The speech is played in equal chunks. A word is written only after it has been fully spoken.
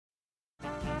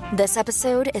This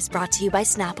episode is brought to you by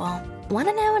Snapple. Want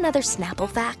to know another Snapple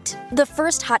fact? The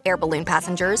first hot air balloon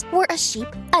passengers were a sheep,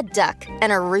 a duck,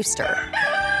 and a rooster.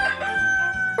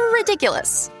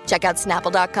 Ridiculous. Check out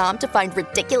Snapple.com to find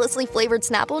ridiculously flavored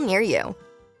Snapple near you.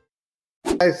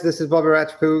 Guys, this is Bobby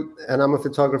Rachpoot, and I'm a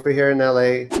photographer here in LA.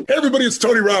 Hey, everybody, it's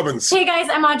Tony Robbins. Hey, guys,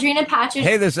 I'm Audrina Patridge.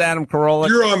 Hey, this is Adam Carolla.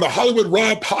 You're on the Hollywood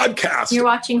Raw podcast. You're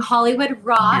watching Hollywood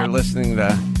Raw. You're listening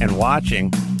to and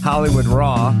watching Hollywood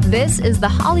Raw. This is the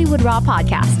Hollywood Raw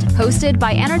podcast, hosted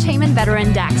by entertainment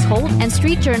veteran Dax Holt and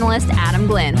street journalist Adam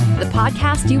Glynn. The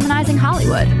podcast humanizing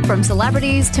Hollywood. From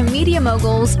celebrities to media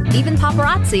moguls, even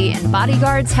paparazzi and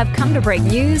bodyguards have come to break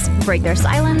news, break their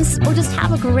silence, or just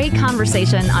have a great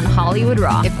conversation on Hollywood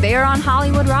Raw. If they're on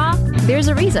Hollywood Raw, there's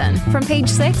a reason. From Page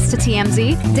 6 to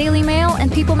TMZ, Daily Mail,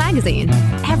 and People Magazine,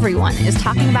 everyone is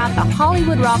talking about the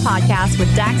Hollywood Raw podcast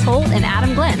with Dax Holt and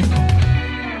Adam Glynn.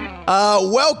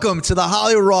 Welcome to the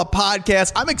Hollywood Raw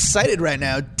podcast. I'm excited right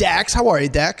now. Dax, how are you,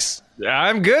 Dax?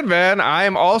 I'm good, man. I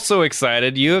am also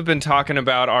excited. You have been talking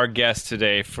about our guest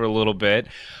today for a little bit.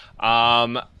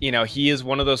 He is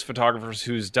one of those photographers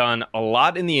who's done a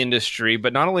lot in the industry,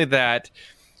 but not only that,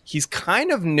 he's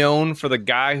kind of known for the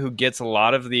guy who gets a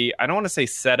lot of the, I don't want to say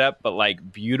setup, but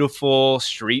like beautiful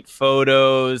street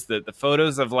photos, the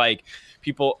photos of like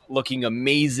people looking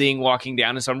amazing walking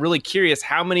down. And so I'm really curious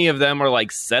how many of them are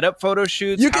like setup photo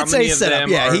shoots. You could say setup.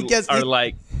 Yeah, he does are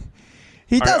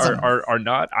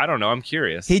not. I don't know. I'm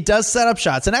curious. He does set up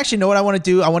shots. And actually, know what I want to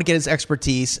do? I want to get his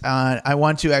expertise. I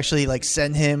want to actually like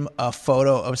send him a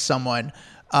photo of someone.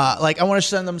 I want to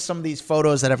send them some of these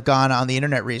photos that have gone on the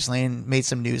internet recently and made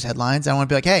some news headlines. I want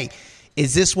to be like, hey,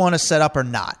 is this one a setup or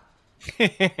not?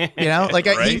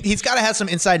 Right? He's got to have some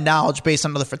inside knowledge based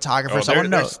on other photographers. I want to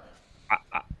know.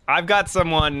 I've got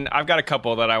a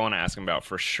couple that I want to ask him about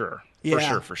for sure.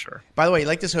 Yeah. For sure. By the way, you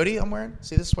like this hoodie I'm wearing?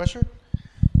 See this sweatshirt?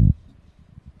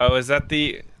 Oh, is that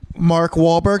the Mark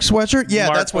Wahlberg sweatshirt? Yeah,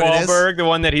 Mark that's what Wahlberg, it is. The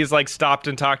one that he's like stopped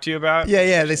and talked to you about?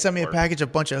 Yeah. They sent me a package of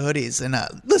a bunch of hoodies. And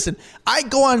listen, I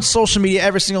go on social media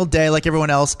every single day like everyone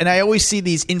else, and I always see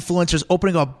these influencers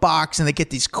opening a box and they get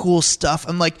these cool stuff.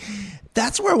 I'm like,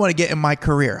 that's where I want to get in my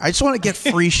career. I just want to get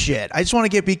free shit. I just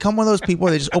want to become one of those people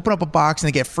where they just open up a box and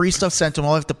they get free stuff sent to them.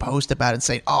 All I have to post about it and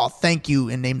say, "Oh, thank you,"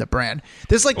 and name the brand.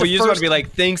 This is like you just want to be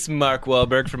like, "Thanks, Mark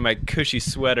Wahlberg, for my cushy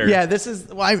sweater." Yeah, this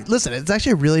is. Listen, it's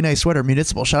actually a really nice sweater.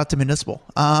 Municipal. Shout out to Municipal.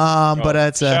 But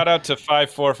it's shout out to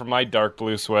 5'4" for my dark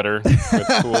blue sweater with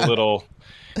cool little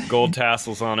gold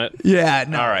tassels on it. Yeah,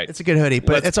 no, all right. It's a good hoodie,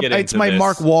 but it's my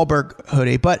Mark Wahlberg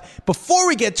hoodie. But before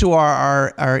we get to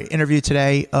our interview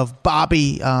today of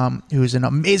Bobby, who's an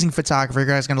amazing photographer, you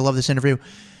guys are going to love this interview.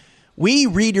 We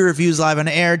read your reviews live on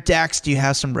air. Dax, do you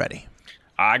have some ready?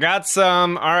 I got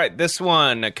some. All right, this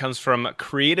one comes from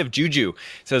Creative Juju.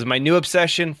 It says, my new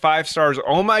obsession, 5 stars.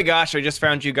 Oh my gosh, I just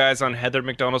found you guys on Heather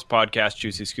McDonald's podcast,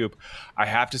 Juicy Scoop. I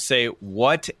have to say,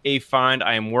 what a find.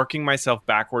 I am working myself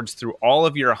backwards through all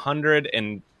of your 100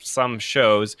 and some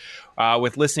shows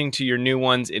with listening to your new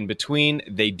ones in between.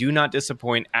 They do not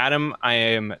disappoint. Adam, I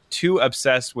am too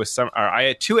obsessed with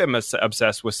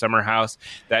obsessed with Summer House.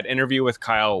 That interview with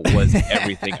Kyle was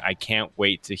everything. I can't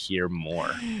wait to hear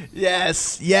more.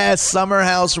 Yes. Summer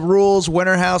House rules.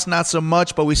 Winter House, not so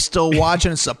much, but we still watch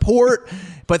and support.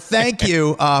 But thank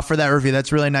you for that review.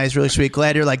 That's really nice, really sweet.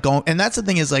 Glad you're like going. And that's the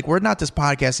thing is like, we're not this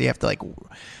podcast. So you have to like,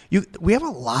 we have a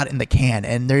lot in the can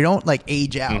and they don't like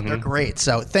age out. Mm-hmm. They're great.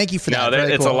 So thank you for that. No,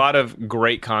 it's cool. A lot of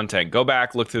great content. Go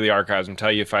back, look through the archives and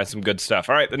tell you find some good stuff.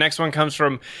 All right. The next one comes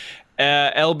from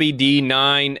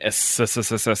LBD9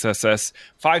 SSSSSS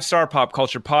 5-star pop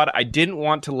culture pod. I didn't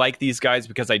want to like these guys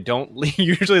because I don't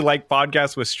usually like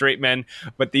podcasts with straight men,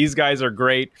 but these guys are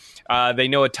great. They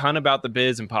know a ton about the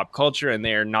biz and pop culture, and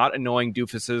they are not annoying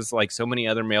doofuses like so many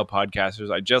other male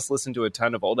podcasters. I just listened to a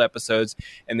ton of old episodes,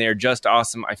 and they are just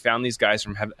awesome. I found these guys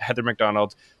from Heather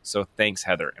McDonald, so thanks,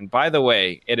 Heather. And by the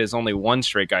way, it is only one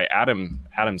straight guy.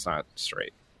 Adam's not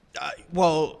straight.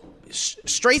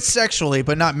 Straight sexually,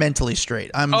 but not mentally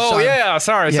straight. Sorry.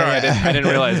 Yeah. I didn't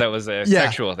realize that was a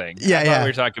sexual thing. I thought we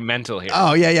were talking mental here.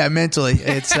 Oh yeah, mentally.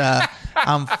 It's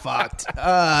I'm fucked.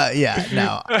 I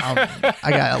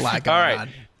got a lot going on.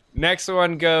 Next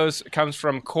one comes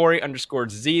from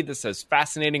Corey_Z. That says,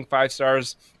 fascinating, 5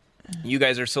 stars. You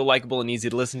guys are so likable and easy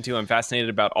to listen to. I'm fascinated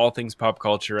about all things pop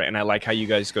culture, and I like how you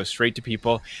guys go straight to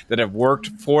people that have worked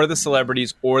for the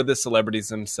celebrities or the celebrities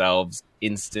themselves.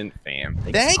 Instant fan.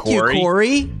 Thank you,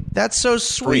 Corey. That's so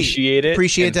sweet.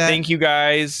 Appreciate that. Thank you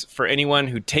guys for anyone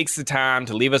who takes the time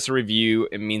to leave us a review.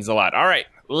 It means a lot. All right,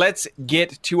 let's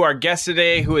get to our guest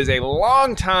today, who is a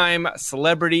longtime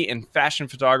celebrity and fashion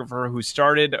photographer who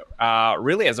started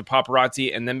really as a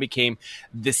paparazzi and then became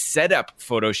the setup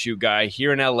photo shoot guy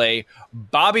here in LA,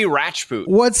 Bobby Rachpoot.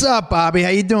 What's up, Bobby? How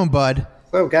you doing, bud?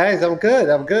 Well, guys, I'm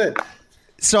good.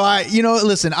 So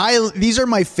these are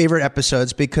my favorite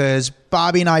episodes because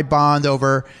Bobby and I bond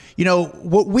over,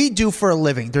 what we do for a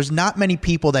living. There's not many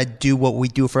people that do what we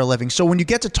do for a living. So when you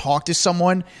get to talk to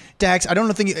someone, Dax, I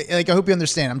hope you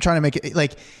understand. I'm trying to make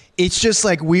it it's just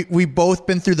like we both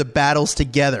been through the battles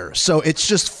together. So it's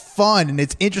just fun and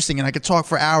it's interesting and I could talk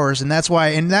for hours. And that's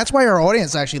why our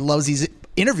audience actually loves these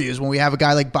interviews when we have a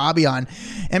guy like Bobby on.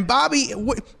 And Bobby,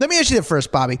 let me ask you that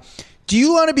first, Bobby. Do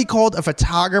you want to be called a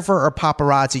photographer or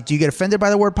paparazzi? Do you get offended by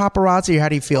the word paparazzi, or how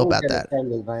do you feel about that? I don't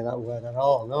get offended by that word at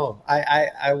all. No, I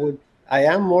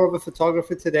am more of a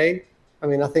photographer today. I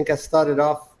mean, I think I started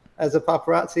off as a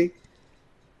paparazzi.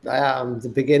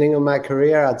 The beginning of my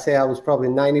career, I'd say I was probably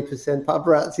 90%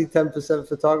 paparazzi, 10%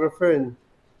 photographer, and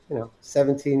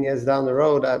 17 years down the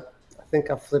road, I think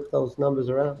I flipped those numbers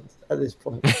around at this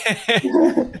point.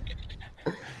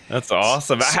 That's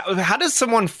awesome. How does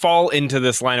someone fall into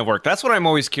this line of work? That's what I'm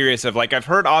always curious of. Like, I've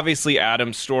heard obviously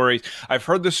Adam's stories. I've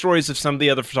heard the stories of some of the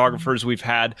other photographers we've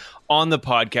had on the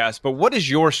podcast. But what is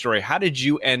your story? How did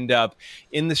you end up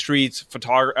in the streets,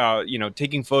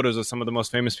 taking photos of some of the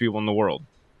most famous people in the world?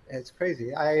 It's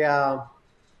crazy. I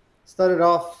started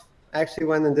off, actually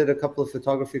went and did a couple of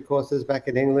photography courses back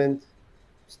in England.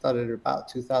 Started about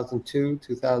 2002,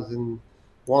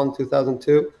 2001,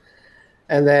 2002.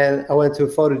 And then I went to a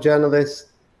photojournalist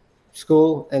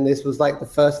school, and this was like the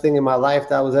first thing in my life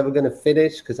that I was ever going to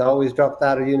finish because I always dropped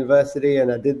out of university,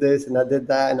 and I did this and I did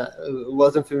that, and it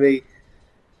wasn't for me.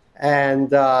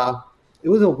 And it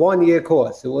was a 1-year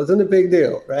course. It wasn't a big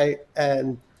deal, right?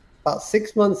 And about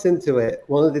 6 months into it,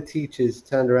 one of the teachers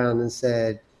turned around and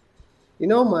said,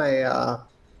 my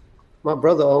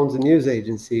brother owns a news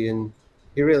agency, and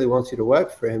he really wants you to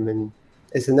work for him. And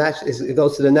it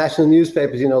goes to the national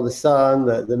newspapers, the Sun,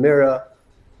 the Mirror.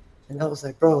 And I was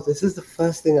like, bro, this is the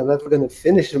first thing I'm ever going to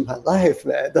finish in my life,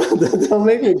 man. Don't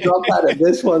make me drop out of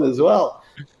this one as well.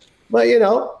 But,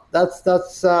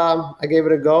 that's I gave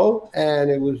it a go, and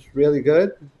it was really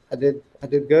good. I did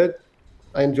good.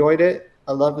 I enjoyed it.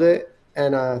 I loved it.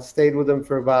 And I stayed with them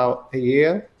for about a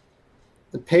year.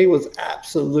 The pay was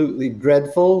absolutely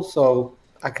dreadful. So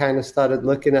I kind of started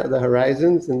looking at the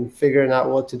horizons and figuring out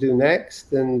what to do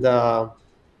next. And I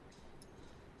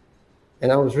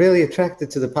was really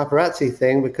attracted to the paparazzi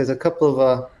thing because a couple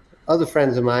of other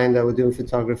friends of mine that were doing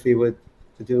photography were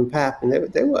doing pap, and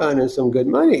they were earning some good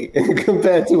money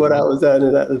compared to what I was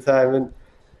earning at the time.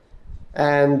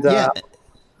 And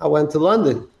I went to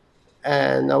London,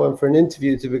 and I went for an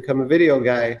interview to become a video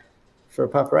guy for a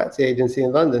paparazzi agency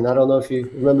in London. I don't know if you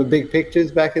remember Big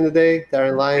Pictures back in the day,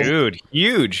 Darren Lyons. Dude,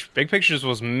 huge. Big Pictures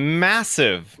was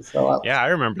massive. So I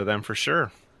remember them for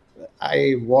sure.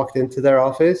 I walked into their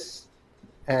office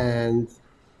and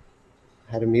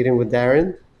had a meeting with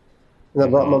Darren, and I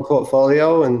brought my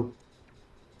portfolio, and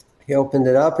he opened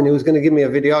it up, and he was going to give me a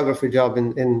videography job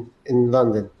in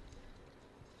London.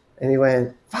 And he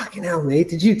went, fucking hell, mate,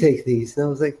 did you take these? And I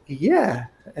was like, yeah.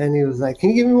 And he was like, can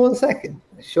you give me 1 second?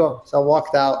 Sure. So I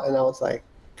walked out, and I was like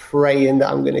praying that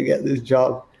I'm going to get this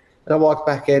job. And I walked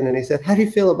back in, and he said, how do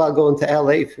you feel about going to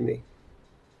LA for me?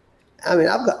 I mean,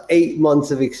 I've got 8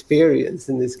 months of experience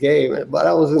in this game, but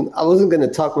I wasn't going to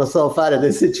talk myself out of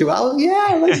this situation.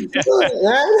 Let's do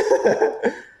it,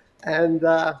 man. And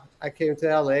I came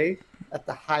to LA at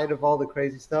the height of all the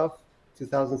crazy stuff,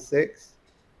 2006.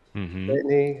 Mm-hmm.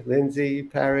 Whitney, Lindsay,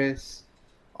 Paris,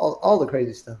 all the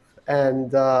crazy stuff.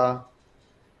 And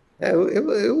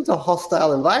it was a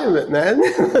hostile environment, man.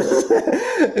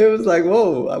 It was like,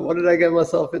 whoa, what did I get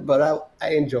myself in? But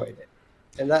I enjoyed it.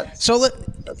 And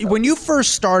when you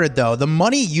first started, though, the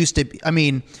money used to be,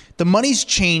 the money's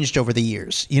changed over the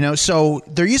years, so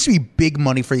there used to be big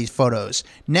money for these photos.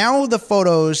 Now the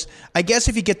photos, I guess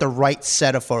if you get the right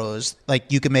set of photos, like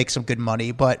you can make some good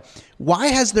money. But why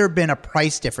has there been a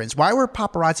price difference? Why were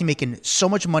paparazzi making so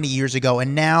much money years ago,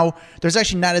 and now there's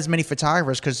actually not as many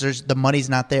photographers because the money's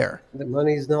not there? The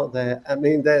money's not there.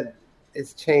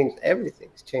 It's changed everything.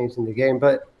 It's changed in the game.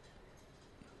 But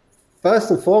first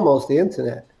and foremost, the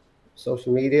internet,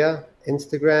 social media,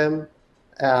 Instagram,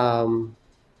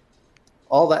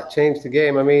 all that changed the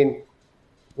game.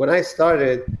 When I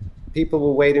started, people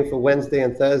were waiting for Wednesday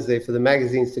and Thursday for the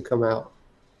magazines to come out.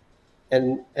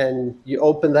 And you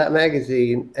opened that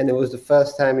magazine, and it was the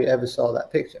first time you ever saw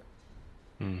that picture.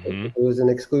 Mm-hmm. It was an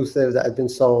exclusive that had been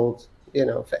sold,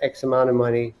 for X amount of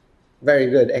money, very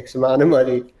good X amount of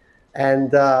money.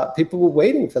 And people were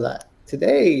waiting for that.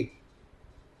 Today,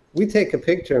 we take a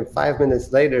picture and 5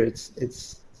 minutes later,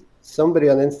 it's somebody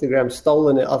on Instagram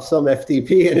stolen it off some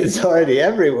FTP and it's already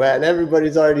everywhere and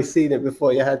everybody's already seen it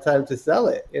before you had time to sell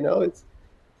it. You know, it's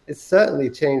certainly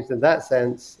changed in that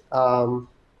sense. Also,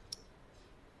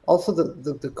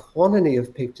 the quantity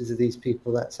of pictures of these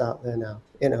people that's out there now.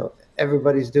 You know,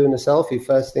 everybody's doing a selfie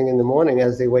first thing in the morning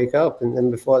as they wake up, and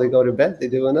then before they go to bed, they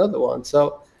do another one.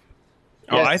 So,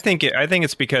 yes. I think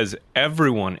it's because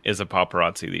everyone is a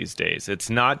paparazzi these days. It's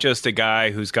not just a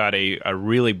guy who's got a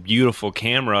really beautiful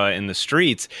camera in the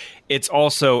streets. It's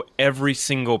also every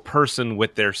single person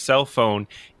with their cell phone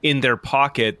in their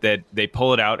pocket that they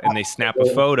pull it out and they snap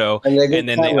a photo and then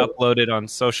they upload it on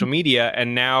social media.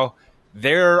 And now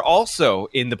they're also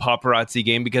in the paparazzi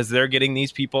game because they're getting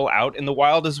these people out in the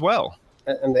wild as well.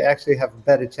 And they actually have a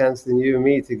better chance than you and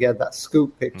me to get that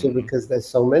scoop picture because there's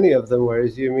so many of them,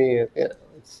 whereas you and me, you know,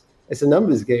 it's a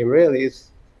numbers game, really.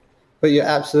 But you're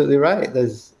absolutely right.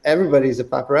 Everybody's a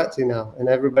paparazzi now, and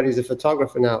everybody's a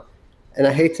photographer now. And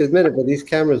I hate to admit it, but these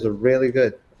cameras are really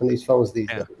good on these phones these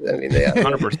days. I mean, they are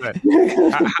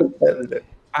 100%.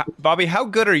 Bobby, how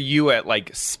good are you at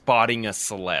like spotting a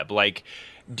celeb? Like,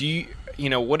 do you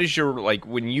know, what is your, like,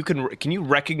 when you can you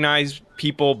recognize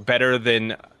people better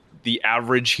than the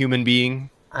average human being?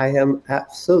 I am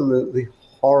absolutely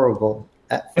horrible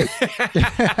at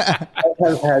I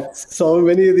have had so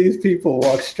many of these people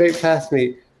walk straight past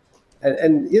me.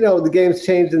 And you know, the game's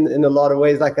changed in a lot of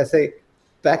ways. Like I say,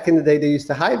 back in the day, they used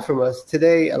to hide from us.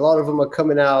 Today, a lot of them are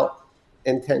coming out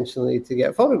intentionally to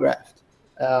get photographed.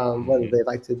 Whether they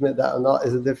like to admit that or not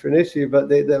is a different issue, but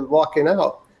they're walking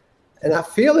out. And I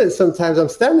feel it sometimes. I'm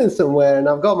standing somewhere and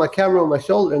I've got my camera on my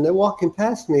shoulder and they're walking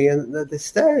past me and they're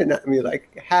staring at me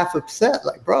like half upset,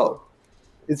 like, bro,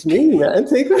 it's me, man.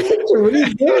 Take a picture. What are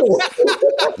you doing?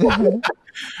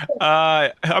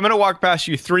 I'm going to walk past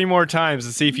you 3 more times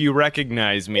to see if you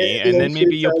recognize me, and then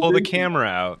maybe you'll pull the camera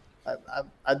out.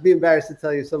 I'd be embarrassed to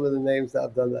tell you some of the names that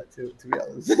I've done that to be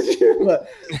honest with you. But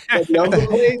number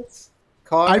plates.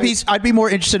 I'd be more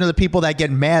interested in the people that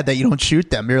get mad that you don't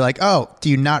shoot them. You're like, oh, do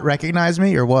you not recognize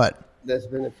me or what? There's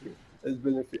been a few.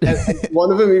 And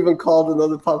one of them even called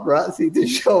another paparazzi to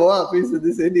show up. He said,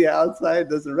 "This idiot outside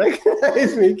doesn't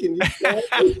recognize me. Can you stand?"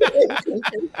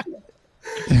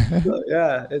 So,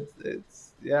 yeah,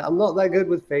 I'm not that good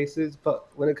with faces, but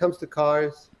when it comes to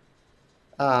cars,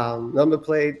 number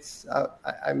plates,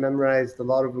 I memorized a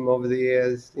lot of them over the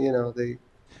years. You know,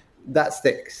 that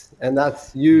sticks, and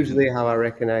that's usually how I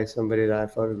recognize somebody that I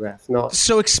photograph. Not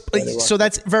so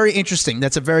that's very interesting.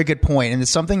 That's a very good point, and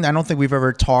it's something I don't think we've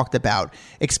ever talked about.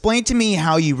 Explain to me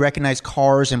how you recognize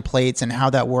cars and plates, and how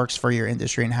that works for your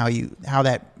industry, and how you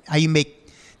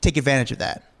take advantage of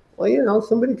that. Well, you know,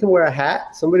 somebody can wear a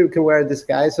hat, somebody can wear a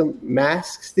disguise. Some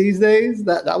masks these days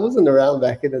that wasn't around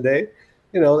back in the day.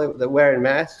 You know, they're wearing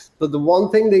masks, but the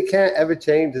one thing they can't ever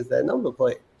change is their number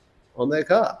plate on their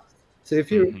car. So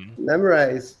if you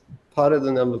memorize part of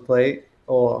the number plate,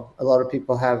 or a lot of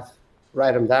people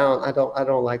write them down. I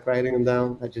don't like writing them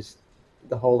down.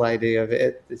 The whole idea of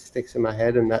it sticks in my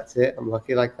head, and that's it. I'm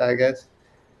lucky like that, I guess.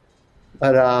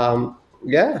 But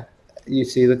yeah, you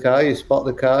see the car, you spot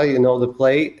the car, you know the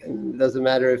plate, and it doesn't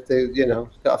matter if they, you know,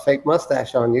 got a fake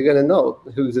mustache on. You're gonna know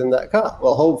who's in that car.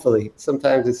 Well, hopefully,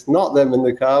 sometimes it's not them in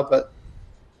the car, but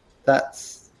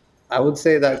I would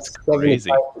say that's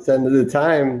 75% of the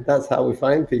time. That's how we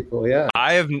find people. Yeah.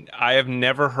 I have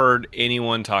never heard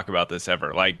anyone talk about this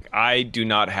ever. Like, I do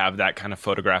not have that kind of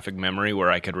photographic memory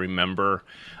where I could remember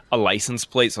a license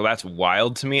plate. So that's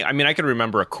wild to me. I mean, I could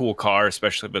remember a cool car,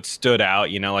 especially if it stood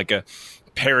out, you know, like a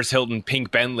Paris Hilton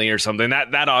pink Bentley or something.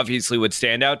 That obviously would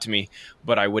stand out to me,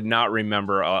 but I would not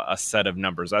remember a set of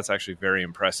numbers. That's actually very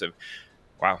impressive.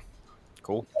 Wow.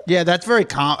 Cool. Yeah, that's very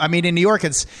common. I mean, in New York,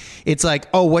 it's like,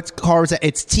 oh, what car is that?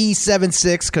 It's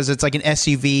T76 because it's like an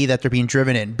SUV that they're being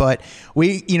driven in. But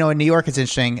in New York, it's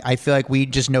interesting. I feel like we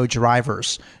just know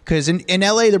drivers because in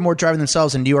LA, they're more driving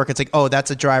themselves. In New York, it's like, oh, that's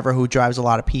a driver who drives a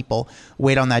lot of people.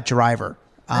 Wait on that driver.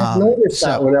 I've noticed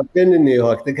that when I've been in New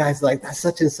York, the guy's like, that's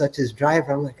such and such his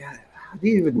driver. I'm like, God, how do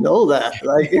you even know that?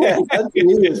 Like, yeah, that's to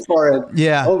me is foreign.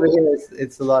 Yeah. Over here,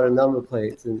 it's a lot of number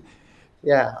plates. And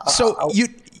yeah. So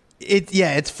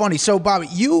it's funny. So, Bobby,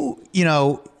 you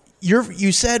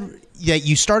said that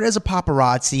you started as a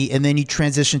paparazzi and then you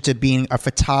transitioned to being a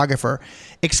photographer.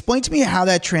 Explain to me how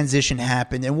that transition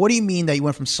happened, and what do you mean that you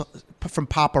went from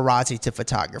paparazzi to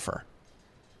photographer?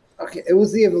 Okay, it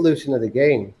was the evolution of the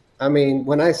game. I mean,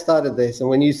 when I started this, and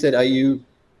when you said, "Are you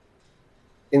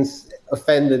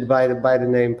offended by the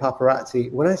name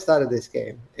paparazzi?" When I started this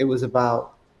game, it was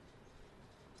about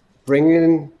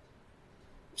bringing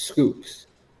scoops.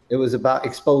 It was about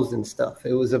exposing stuff.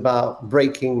 It was about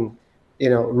breaking,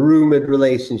 rumored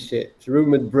relationships,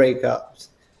 rumored breakups.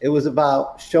 It was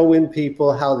about showing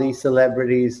people how these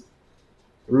celebrities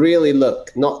really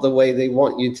look, not the way they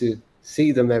want you to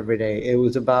see them every day. It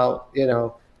was about,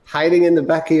 hiding in the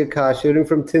back of your car, shooting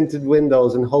from tinted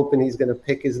windows and hoping he's going to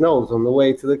pick his nose on the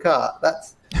way to the car.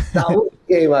 That was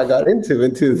the game I got into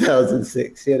in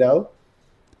 2006,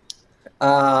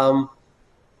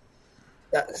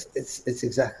 It's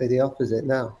exactly the opposite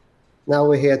now. Now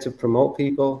we're here to promote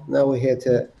people. Now we're here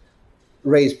to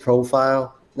raise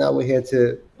profile. Now we're here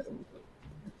to,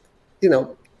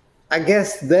 I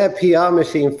guess their PR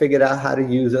machine figured out how to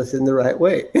use us in the right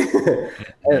way.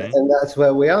 and that's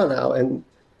where we are now.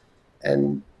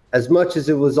 And as much as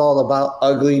it was all about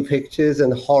ugly pictures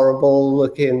and horrible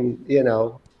looking,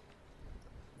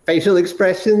 facial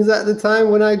expressions at the time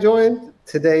when I joined,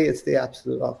 today it's the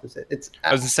absolute opposite.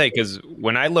 I was going to say, because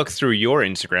when I look through your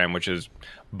Instagram, which is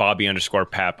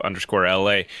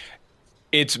Bobby_Pap_LA,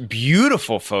 it's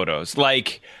beautiful photos.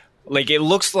 Like it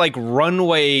looks like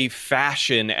runway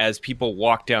fashion as people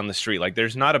walk down the street. Like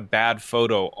there's not a bad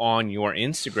photo on your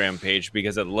Instagram page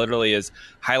because it literally is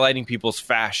highlighting people's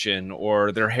fashion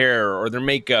or their hair or their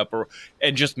makeup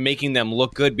and just making them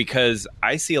look good, because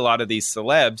I see a lot of these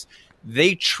celebs,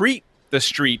 they treat the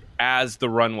street as the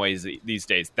runways these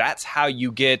days. That's how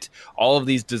you get all of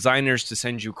these designers to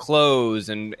send you clothes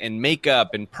and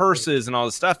makeup and purses and all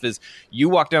this stuff. Is you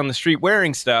walk down the street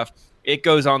wearing stuff, it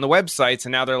goes on the websites,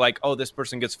 and now they're like, oh, this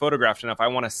person gets photographed enough, I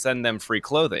want to send them free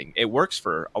clothing. It works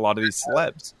for a lot of these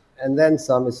celebs. And then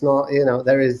some. It's not,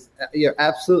 you're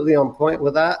absolutely on point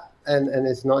with that. And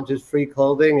it's not just free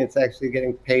clothing. It's actually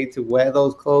getting paid to wear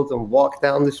those clothes and walk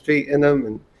down the street in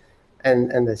them, and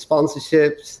the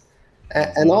sponsorships.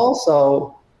 And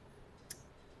also,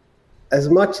 as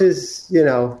much as,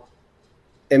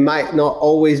 it might not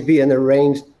always be an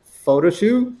arranged photo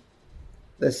shoot,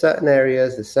 there's certain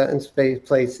areas, there's certain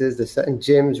places, there's certain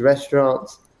gyms,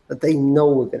 restaurants that they know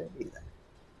we're going to be there.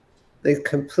 They're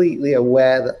completely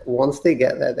aware that once they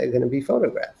get there, they're going to be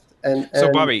photographed.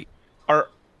 So, Bobby,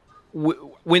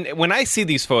 when I see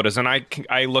these photos and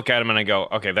I look at them and I go,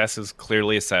 okay, this is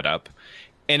clearly a setup.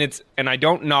 And I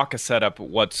don't knock a setup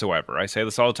whatsoever. I say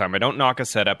this all the time. I don't knock a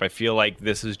setup. I feel like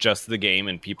this is just the game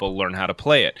and people learn how to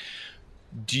play it.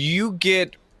 Do you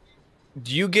get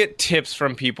tips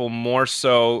from people more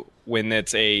so when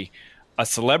it's a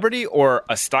celebrity or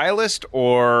a stylist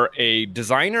or a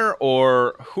designer,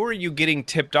 or who are you getting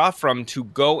tipped off from to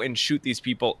go and shoot these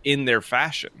people in their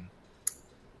fashion?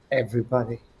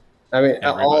 Everybody. I mean,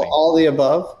 all the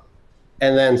above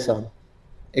and then some.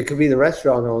 It could be the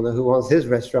restaurant owner who wants his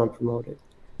restaurant promoted.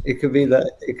 It could be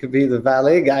the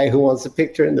valet guy who wants a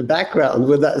picture in the background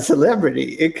with that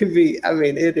celebrity. It could be, how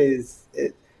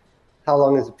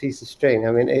long is a piece of string?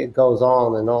 I mean, it goes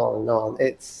on and on and on.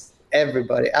 It's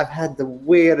everybody. I've had the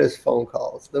weirdest phone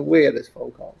calls.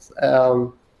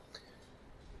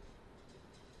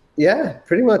 Yeah,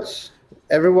 pretty much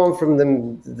everyone from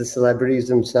the celebrities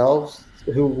themselves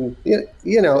who, if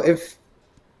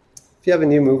you have a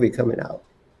new movie coming out,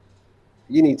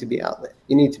 you need to be out there.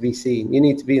 You need to be seen. You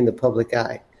need to be in the public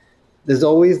eye. There's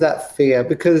always that fear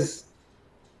because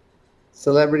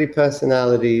celebrity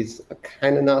personalities are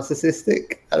kind of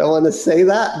narcissistic. I don't want to say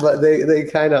that, but they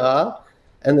kind of are.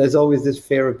 And there's always this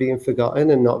fear of being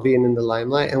forgotten and not being in the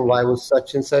limelight. And why was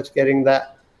such and such getting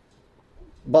that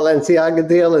Balenciaga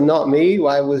deal and not me?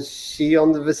 Why was she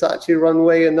on the Versace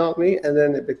runway and not me? And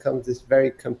then it becomes this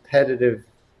very competitive,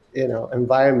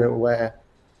 environment where,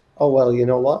 oh, well, you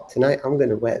know what? Tonight I'm going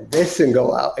to wear this and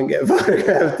go out and get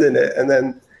photographed in it. And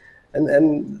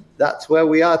then that's where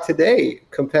we are today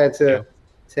compared to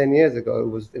 10 years ago.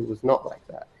 It was not like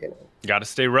that, Got to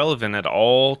stay relevant at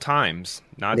all times,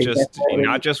 not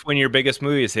just when your biggest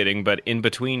movie is hitting, but in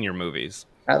between your movies.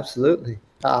 Absolutely.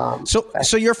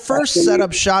 So your first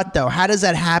setup shot though, how does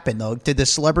that happen though? Did the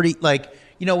celebrity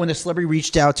when the celebrity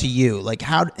reached out to you, like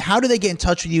how do they get in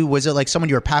touch with you? Was it like someone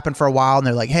you were papping for a while and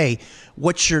they're like, hey,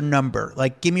 what's your number?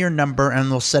 Like, give me your number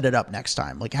and they'll set it up next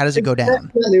time. Like, how does it go down?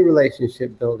 Definitely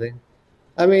relationship building.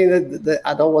 I mean,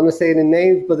 I don't want to say any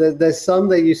names, but there's some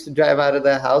that used to drive out of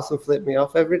their house and flip me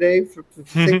off every day for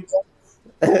 6 months.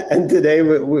 And today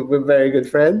we're very good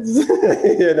friends,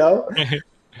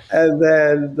 And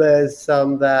then there's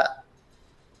some that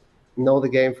know the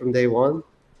game from day one.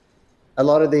 A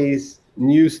lot of these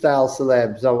new style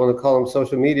celebs, I want to call them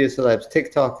social media celebs,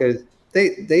 TikTokers,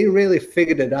 they really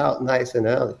figured it out nice and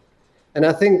early. And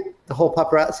I think the whole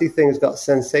paparazzi thing has got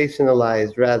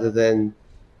sensationalized rather than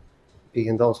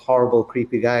being those horrible,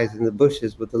 creepy guys in the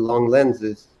bushes with the long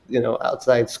lenses.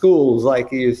 outside schools like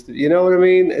he used to. You know what I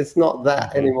mean? It's not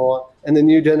that anymore. And the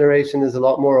new generation is a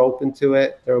lot more open to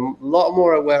it. They're a lot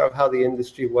more aware of how the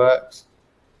industry works.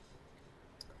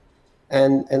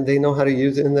 And they know how to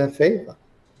use it in their favor.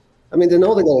 I mean, they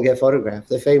know they're going to get photographed.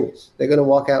 They're famous. They're going to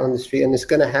walk out on the street, and it's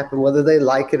going to happen whether they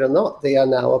like it or not. They are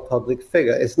now a public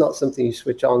figure. It's not something you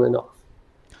switch on and off.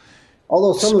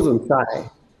 Although some of them try.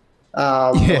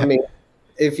 I mean,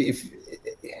 if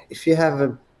you have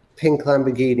a pink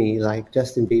Lamborghini like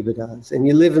Justin Bieber does, and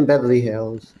you live in Beverly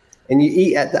Hills, and you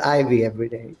eat at the Ivy every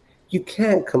day, you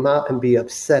can't come out and be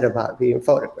upset about being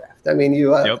photographed. I mean,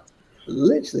 you are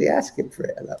literally asking for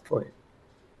it at that point.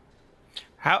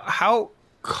 How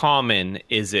common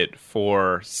is it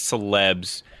for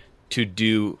celebs to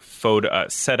do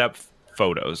set up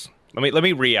photos? Let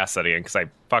me re-ask that again because I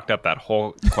fucked up that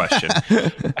whole question.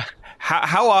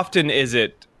 How often is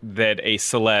it that a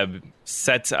celeb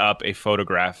sets up a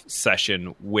photograph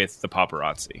session with the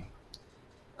paparazzi?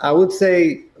 I would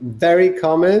say very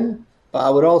common, but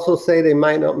I would also say they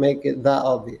might not make it that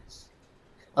obvious.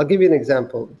 I'll give you an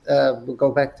example. We'll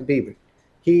go back to Bieber.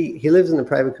 He lives in a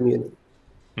private community.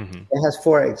 Mm-hmm. It has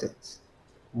 4 exits.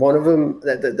 One of them,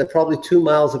 they're probably 2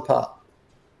 miles apart.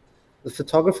 The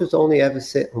photographers only ever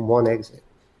sit on one exit.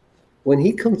 When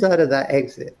he comes out of that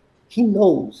exit, he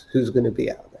knows who's going to be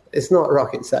out there. It's not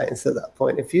rocket science at that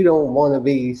point. If you don't want to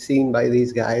be seen by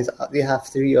these guys, you have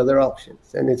 3 other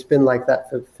options. And it's been like that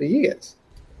for years.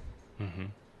 Mm-hmm.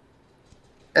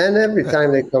 And every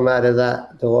time they come out of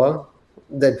that door,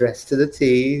 they're dressed to the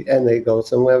T, and they go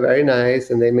somewhere very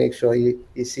nice, and they make sure you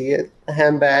see a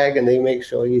handbag, and they make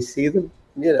sure you see the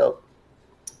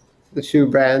shoe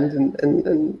brand,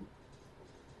 and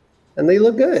they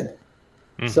look good.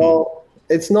 Mm-hmm. So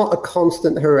it's not a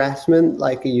constant harassment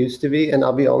like it used to be. And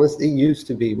I'll be honest, it used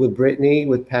to be with Britney,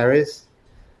 with Paris,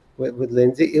 with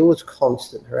Lindsay. It was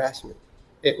constant harassment.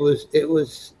 It was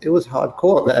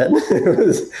hardcore, man.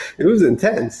 it was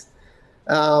intense.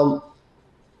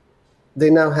 They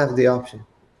now have the option.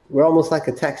 We're almost like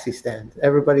a taxi stand.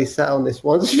 Everybody sat on this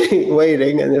one street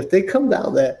waiting, and if they come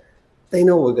down there, they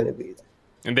know we're going to be there.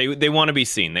 And they want to be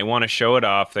seen. They want to show it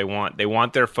off. They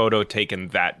want their photo taken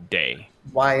that day.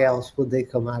 Why else would they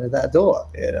come out of that door?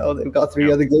 They've got 3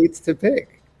 other gates to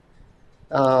pick.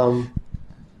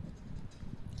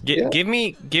 Give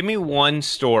me one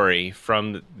story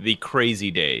from the crazy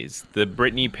days, the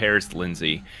Britney, Paris,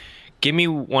 Lindsay. Give me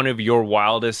one of your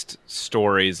wildest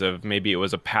stories of maybe it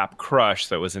was a pap crush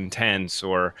that was intense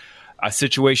or a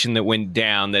situation that went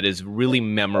down that is really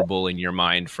memorable in your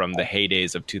mind from the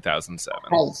heydays of 2007.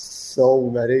 Oh,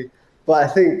 so many. But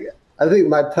I think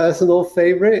my personal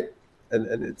favorite,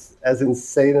 and it's as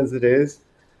insane as it is,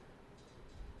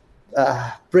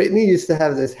 Britney used to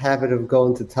have this habit of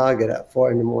going to Target at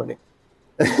 4 a.m.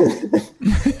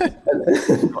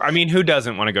 I mean, who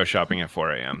doesn't want to go shopping at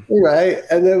 4 a.m.? Right.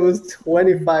 And there was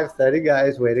 25, 30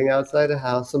 guys waiting outside a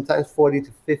house, sometimes 40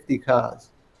 to 50 cars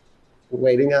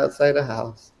waiting outside a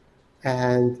house.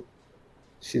 And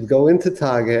she'd go into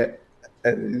Target,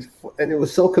 and it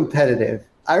was so competitive.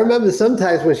 I remember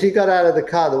sometimes when she got out of the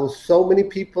car, there was so many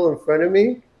people in front of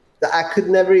me that I could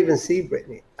never even see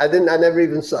Britney. I never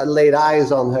even laid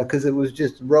eyes on her because it was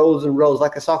just rows and rows,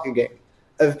 like a soccer game,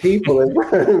 of people in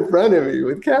front of me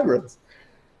with cameras.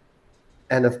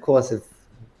 And of course, if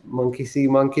monkey see,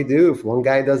 monkey do, if one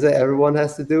guy does it, everyone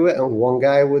has to do it. And one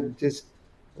guy would just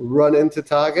run into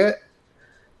Target.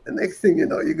 The next thing you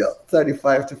know, you got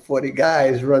 35 to 40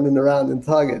 guys running around in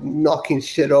Target, knocking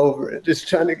shit over and just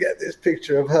trying to get this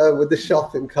picture of her with the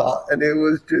shopping cart. And it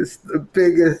was just the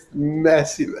biggest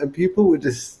mess. And people were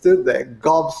just stood there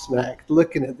gobsmacked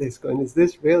looking at this going, is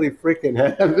this really freaking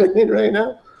happening right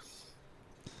now?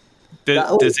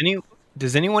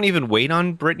 Does anyone even wait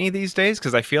on Britney these days?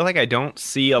 Because I feel like I don't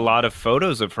see a lot of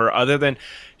photos of her other than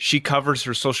she covers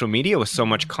her social media with so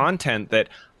much content that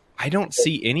I don't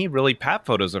see any really pap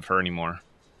photos of her anymore.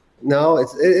 No,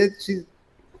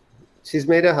 she's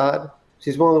made it hard.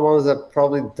 She's one of the ones that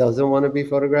probably doesn't want to be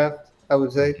photographed, I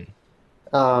would say.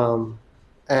 Mm-hmm.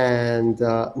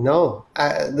 No,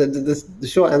 the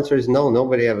short answer is no.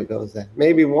 Nobody ever goes there.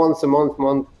 Maybe once a month,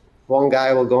 one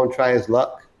guy will go and try his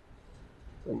luck,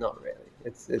 but not really.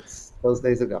 It's those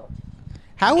days ago.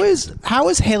 How is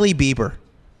Hailey Bieber?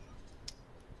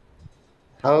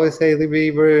 How is Hailey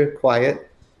Bieber? Quiet.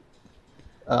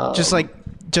 Just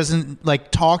doesn't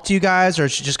talk to you guys, or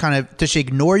she just kind of, does she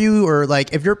ignore you, or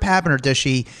if you're papping her, does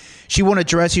she want to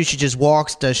dress you? She just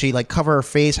walks. Does she cover her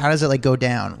face? How does it go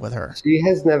down with her? She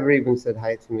has never even said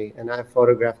hi to me, and I've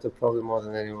photographed her probably more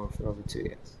than anyone for over 2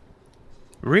 years.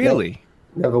 Really?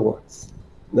 Never once.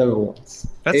 Never once.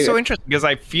 That's so interesting because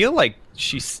I feel like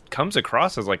she comes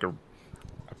across as like a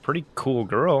pretty cool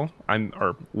girl.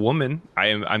 Or woman.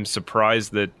 I'm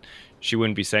surprised that she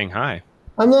wouldn't be saying hi.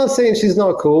 I'm not saying she's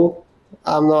not cool.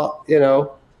 I'm not,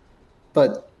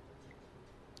 but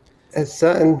it's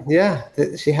certain,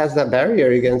 she has that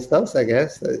barrier against us, I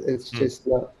guess. It's just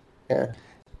not, yeah.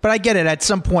 But I get it. At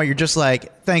some point, you're just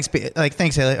like, thanks,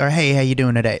 Haley, or hey, how you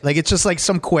doing today? Like, it's just like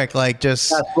some quick, like, just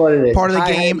that's what it is. part of the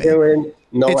game. How you doing?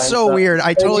 No it's answer. so weird.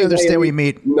 I totally understand what you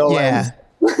mean. No yeah.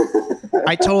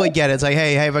 I totally get it. It's like,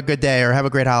 hey, have a good day, or have a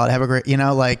great holiday, have a great,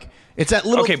 like, it's that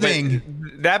little thing.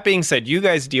 But that being said, you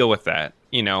guys deal with that.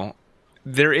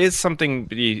 There is something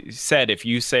to be said if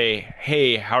you say,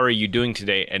 hey, how are you doing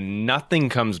today? And nothing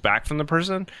comes back from the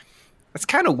person. That's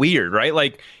kind of weird, right?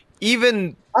 Like,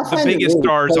 even the biggest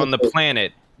stars on the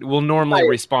planet will normally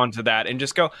respond to that and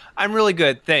just go, I'm really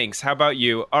good. Thanks. How about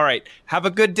you? All right. Have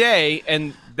a good day.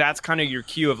 And that's kind of your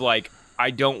cue of like,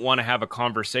 I don't want to have a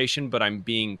conversation, but I'm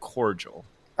being cordial.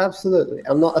 Absolutely.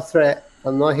 I'm not a threat.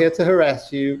 I'm not here to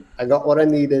harass you. I got what I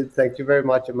needed. Thank you very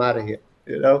much. I'm out of here.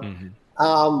 Mm-hmm.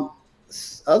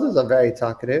 Others are very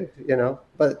talkative,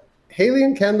 but Haley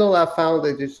and Kendall, I found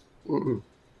they just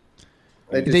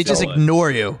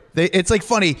ignore you. It's like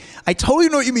funny. I totally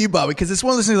know what you mean, Bobby, because it's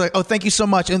one of those things like, oh, thank you so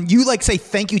much. And you like say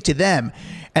thank you to them.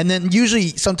 And then usually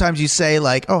sometimes you say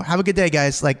like, oh, have a good day,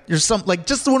 guys. Like there's some, like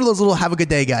just one of those little have a good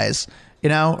day, guys,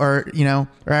 or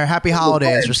happy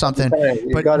holidays or something,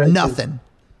 but nothing.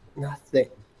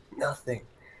 Nothing.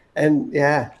 And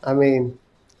yeah, I mean,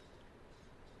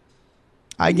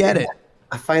 I get it.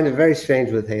 I find it very strange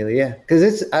with Haley. Yeah. Cause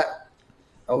it's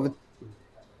over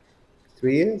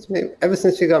 3 years, maybe ever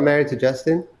since she got married to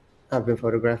Justin, I've been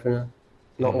photographing her.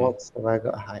 Not once have I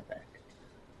got a high back.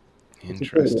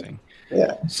 Interesting.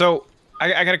 Yeah. So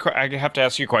I have to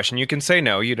ask you a question. You can say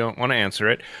no, you don't want to answer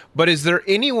it. But is there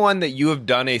anyone that you have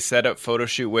done a setup photo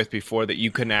shoot with before that you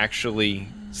can actually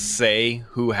say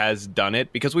who has done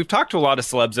it? Because we've talked to a lot of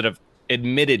celebs that have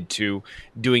admitted to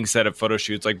doing setup photo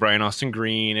shoots, like Brian Austin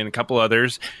Green and a couple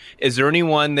others. Is there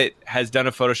anyone that has done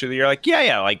a photo shoot that you're like,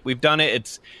 yeah, like we've done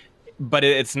it. But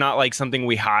it's not like something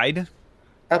we hide?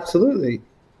 Absolutely.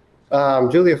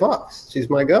 Julia Fox, she's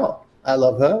my girl. I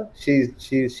love her.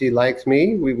 She likes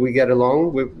me. We get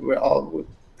along. We're all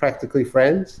practically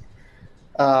friends.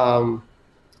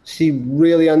 She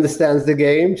really understands the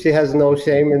game. She has no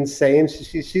shame in saying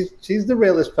she's the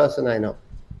realest person I know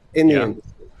in the industry.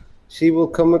 She will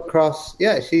come across.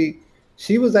 Yeah,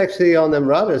 she was actually on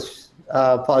Emrata's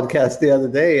podcast the other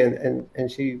day,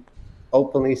 and she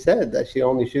openly said that she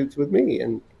only shoots with me,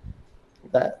 and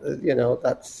that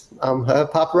that's her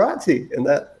paparazzi, and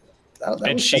that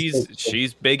and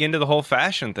she's big into the whole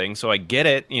fashion thing, so I get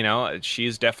it.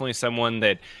 She's definitely someone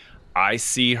that I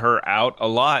see her out a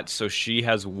lot, so she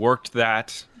has worked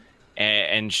that,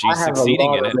 and she's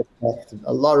succeeding in it.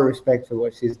 A lot of respect for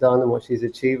what she's done and what she's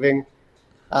achieving.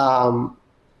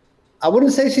 I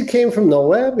wouldn't say she came from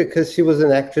nowhere because she was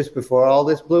an actress before all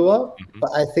this blew up,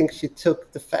 but I think she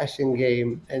took the fashion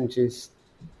game and just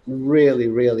really,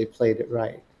 really played it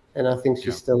right. And I think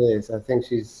she still is. I think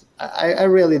I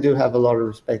really do have a lot of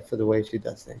respect for the way she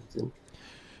does things. And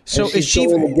she's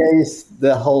going against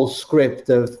the whole script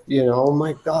of, oh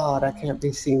my God, I can't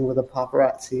be seen with a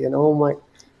paparazzi. And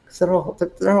because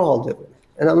they're all doing it.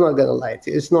 And I'm not going to lie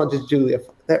to you. It's not just Julia.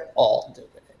 They're all doing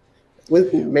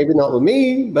it. Maybe not with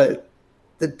me, but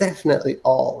they're definitely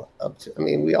all up to. I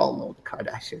mean, we all know the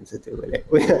Kardashians are doing it.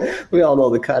 We all know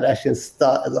the Kardashians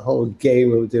started the whole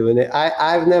game of doing it.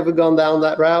 I've never gone down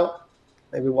that route.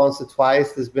 Maybe once or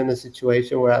twice there's been a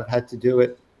situation where I've had to do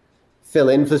it, fill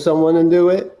in for someone and do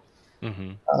it.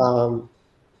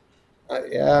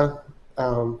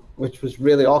 Which was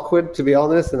really awkward, to be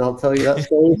honest, and I'll tell you that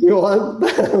story if you want.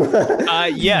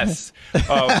 Yes.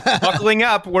 Buckling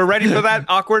up. We're ready for that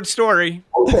awkward story.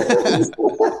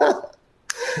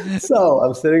 So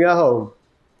I'm sitting at home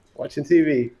watching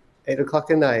TV, 8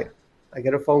 o'clock at night. I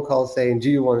get a phone call saying, do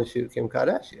you want to shoot Kim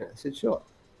Kardashian? I said, sure.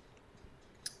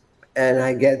 And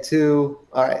I get to,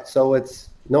 all right, so it's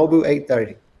Nobu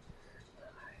 8:30.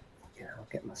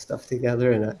 Get my stuff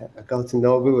together, and I go to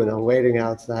Nobu, and I'm waiting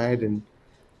outside, and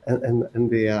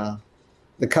the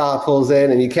car pulls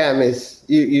in, and you can't miss.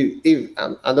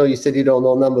 I know you said you don't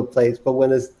know number plates, but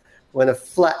when a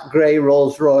flat gray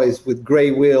Rolls Royce with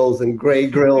gray wheels and gray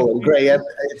grill and gray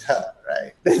everything, it's her,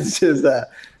 right? It's just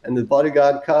and the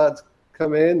bodyguard cars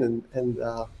come in, and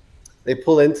they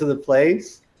pull into the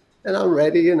place, and I'm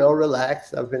ready,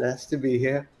 relaxed. I've been asked to be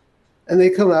here, and they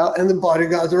come out, and the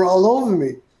bodyguards are all over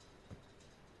me.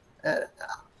 And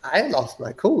I lost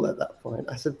my cool at that point.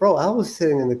 I said, bro, I was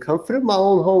sitting in the comfort of my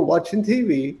own home watching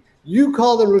TV. You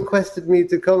called and requested me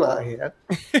to come out here.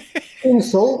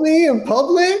 Insult me in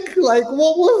public? Like,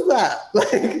 what was that?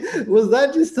 Like, was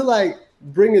that just to like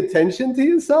bring attention to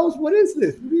yourselves? What is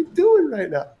this? What are you doing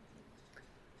right now?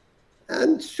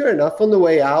 And sure enough, on the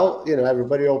way out,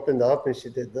 everybody opened up and she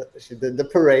did the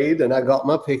parade and I got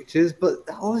my pictures. But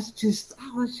I was just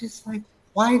like,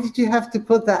 why did you have to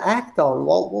put that act on?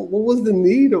 What was the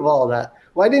need of all that?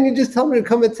 Why didn't you just tell me to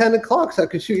come at 10 o'clock so I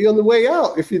could shoot you on the way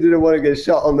out if you didn't want to get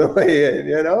shot on the way in,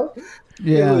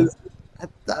 Yeah.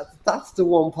 That's the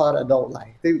one part I don't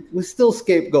like. We're still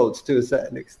scapegoats to a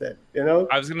certain extent,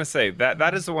 I was going to say,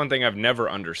 that is the one thing I've never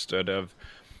understood of,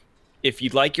 if you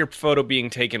like your photo being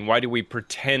taken, why do we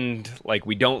pretend like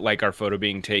we don't like our photo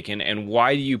being taken? And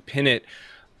why do you pin it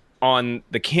on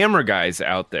the camera guys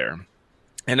out there?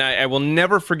 And I will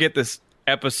never forget this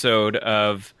episode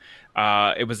of,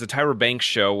 it was the Tyra Banks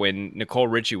show when Nicole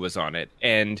Richie was on it.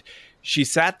 And she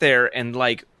sat there and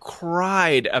like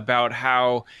cried about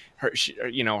how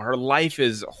her life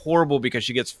is horrible because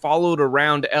she gets followed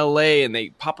around LA and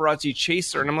paparazzi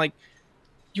chase her. And I'm like,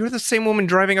 you're the same woman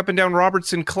driving up and down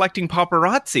Robertson collecting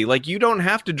paparazzi. Like, you don't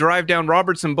have to drive down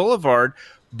Robertson Boulevard,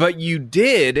 but you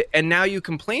did. And now you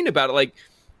complain about it. Like,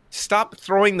 stop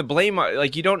throwing the blame on,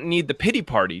 like, you don't need the pity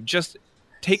party. Just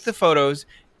take the photos,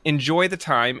 enjoy the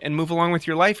time, and move along with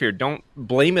your life here. Don't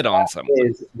blame it on someone. That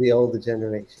is the older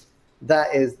generation.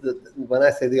 That is when I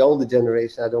say the older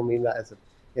generation, I don't mean that as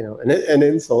an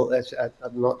insult.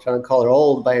 I'm not trying to call her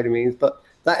old by any means, but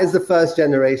that is the first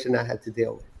generation I had to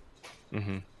deal with.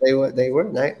 Mm-hmm. They were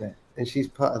a nightmare, and she's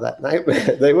part of that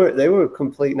nightmare. They were a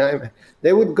complete nightmare.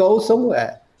 They would go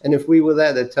somewhere, and if we were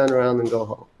there, they'd turn around and go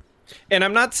home. And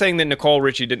I'm not saying that Nicole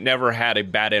Richie never had a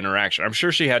bad interaction. I'm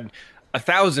sure she had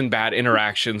 1,000 bad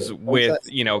interactions with,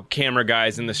 camera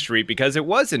guys in the street because it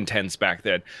was intense back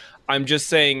then. I'm just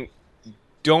saying,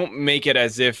 don't make it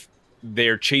as if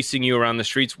they're chasing you around the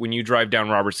streets when you drive down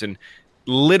Robertson,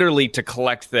 literally to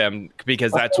collect them,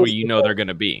 because that's where they're going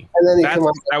to be. And then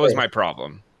that was my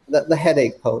problem. The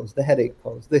headache pose.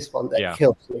 This one that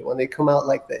kills me when they come out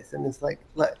like this, and it's like,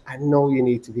 I know you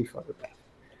need to be photographed.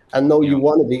 I know you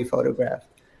want to be photographed.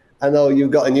 I know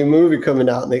you've got a new movie coming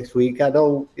out next week. I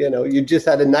know, you just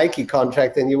had a Nike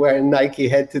contract and you're wearing Nike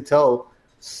head to toe.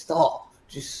 Stop.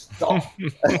 Just stop.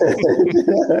 You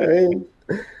know what I mean?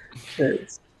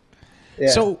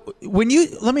 So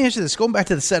let me ask you this, going back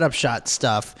to the setup shot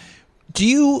stuff, what do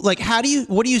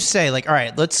you say? Like, all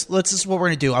right, this is what we're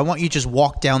going to do. I want you to just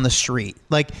walk down the street.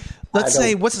 Like, let's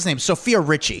say, what's his name? Sophia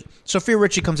Richie. Sophia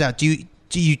Richie comes out. Do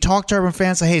you talk to urban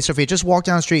fans? Like, hey, Sophia, just walk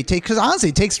down the street. Because honestly,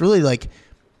 it takes really like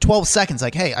 12 seconds.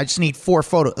 Like, hey, I just need 4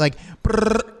 photos. Like,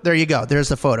 there you go. There's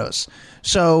the photos.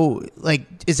 So, like,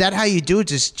 is that how you do it?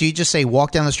 Do you just say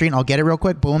walk down the street and I'll get it real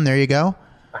quick? Boom, there you go.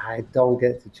 I don't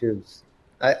get to choose.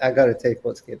 I got to take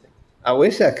what's given. I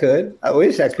wish I could. I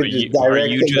wish I could just direct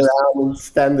them around and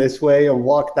stand this way and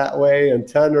walk that way and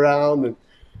turn around.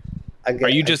 And are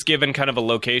you just given kind of a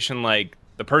location, like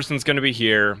the person's going to be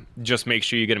here, just make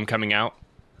sure you get them coming out?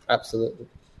 Absolutely.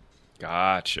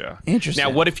 Gotcha. Interesting. Now,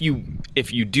 what if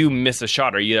you do miss a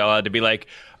shot? Are you allowed to be like,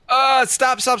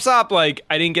 stop. Like,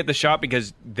 I didn't get the shot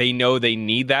because they know they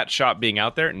need that shot being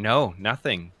out there? No,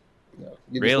 nothing. No,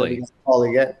 really? Call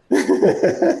again.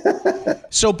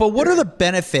 So, but what are the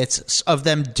benefits of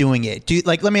them doing it?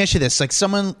 Let me ask you this: like,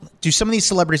 do some of these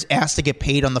celebrities ask to get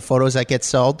paid on the photos that get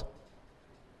sold?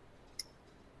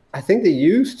 I think they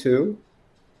used to.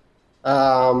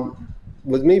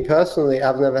 With me personally,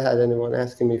 I've never had anyone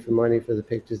asking me for money for the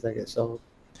pictures that get sold.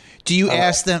 Do you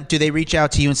ask them? Do they reach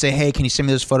out to you and say, "Hey, can you send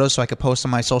me those photos so I could post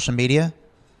on my social media"?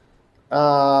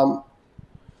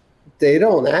 They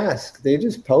don't ask; they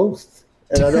just post,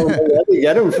 and I don't know where to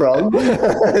get them from.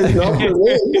 It's not for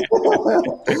me,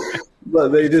 but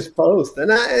they just post,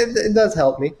 and it does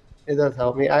help me. It does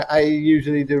help me. I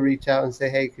usually do reach out and say,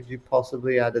 "Hey, could you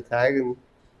possibly add a tag?"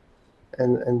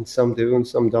 And some do and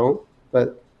some don't,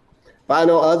 but I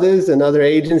know others and other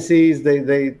agencies,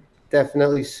 they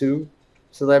definitely sue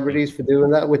celebrities for doing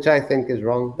that, which I think is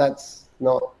wrong. That's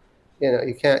not,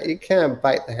 you can't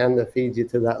bite the hand that feeds you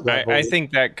to that level. I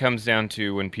think that comes down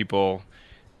to when people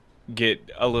get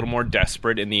a little more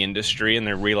desperate in the industry and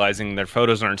they're realizing their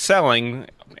photos aren't selling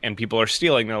and people are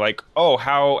stealing. They're like, oh,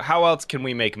 how else can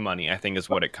we make money? I think is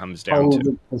what it comes down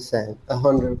to. 100%,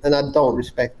 100%. And I don't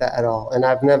respect that at all. And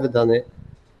I've never done it.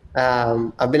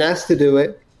 I've been asked to do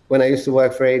it. When I used to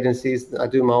work for agencies, I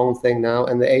do my own thing now,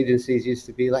 and the agencies used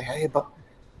to be like, hey, but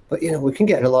we can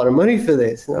get a lot of money for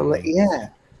this. And I'm like, yeah,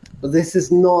 this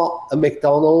is not a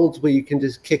McDonald's where you can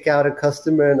just kick out a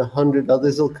customer and 100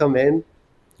 others will come in.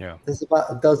 Yeah. There's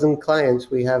about a dozen clients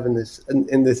we have in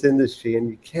this industry, and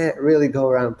you can't really go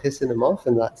around pissing them off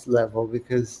in that level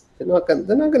because they're not going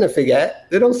to forget.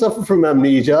 They don't suffer from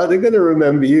amnesia. They're going to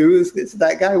remember you. It's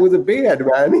that guy with a beard,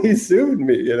 man. He sued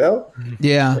me, you know?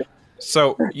 Yeah.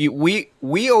 So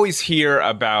we always hear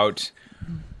about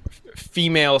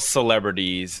female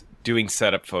celebrities doing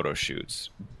setup photo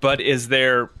shoots, but is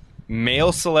there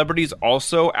male celebrities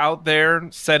also out there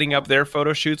setting up their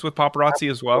photo shoots with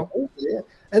paparazzi as well? Yeah.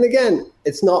 And again,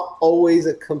 it's not always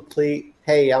a complete,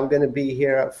 hey, I'm going to be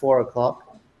here at 4:00.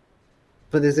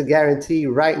 But there's a guarantee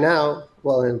right now,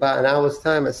 well, in about an hour's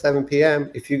time at 7 p.m.,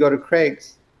 if you go to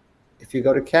Craig's, if you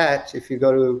go to Catch, if you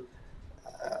go to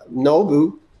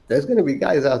Nobu, there's going to be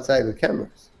guys outside with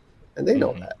cameras. And they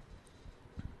know that.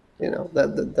 You know,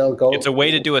 that they'll go. It's a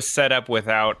way to do a setup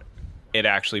without it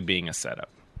actually being a setup.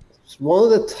 It's one of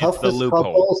the toughest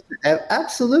couples. It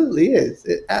absolutely is.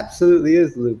 It absolutely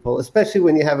is the loophole, especially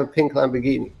when you have a pink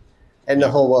Lamborghini and the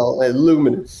whole world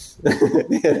luminous.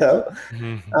 You know,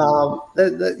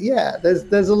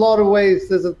 there's a lot of ways.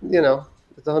 There's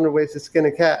 100 ways to skin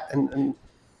a cat, and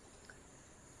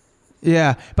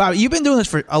yeah, Bob, you've been doing this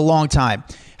for a long time.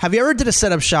 Have you ever did a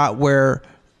setup shot where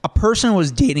a person was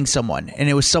dating someone and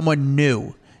it was someone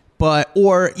new? Or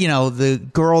the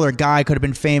girl or guy could have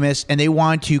been famous, and they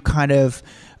want to kind of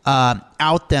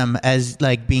out them as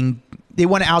like they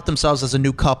want to out themselves as a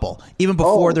new couple, even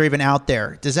before they're even out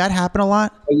there. Does that happen a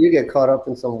lot? You get caught up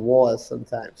in some wars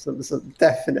sometimes. So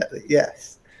definitely,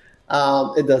 yes.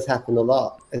 It does happen a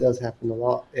lot.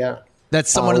 Yeah. That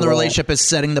someone in the relationship is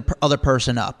setting the other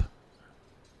person up.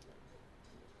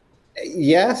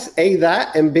 Yes, A,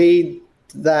 that, and B,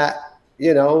 that,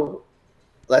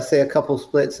 let's say a couple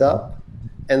splits up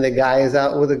and the guy is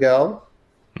out with a girl.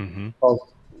 Well,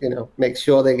 make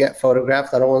sure they get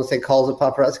photographed. I don't want to say calls a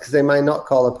paparazzi because they might not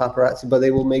call a paparazzi, but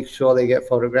they will make sure they get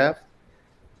photographed.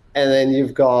 And then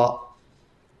you've got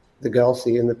the girl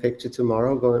seeing the picture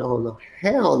tomorrow going, oh, no,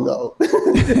 hell no.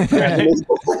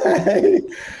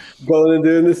 Going and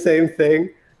doing the same thing.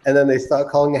 And then they start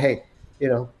calling you, hey,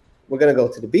 we're going to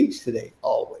go to the beach today.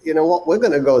 Oh, you know what? We're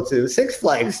going to go to Six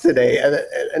Flags today. And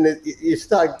it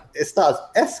starts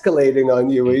escalating on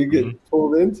you where you get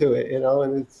pulled into it,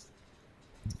 and it's.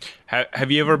 Have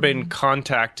you ever been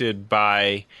contacted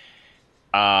by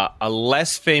a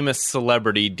less famous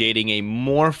celebrity dating a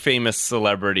more famous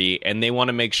celebrity, and they want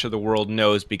to make sure the world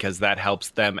knows because that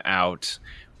helps them out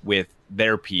with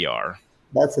their PR?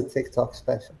 That's a TikTok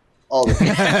special. All the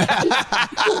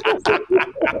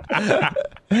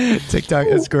time. TikTok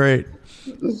is great.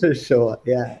 For sure.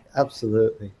 Yeah,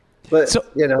 absolutely. But,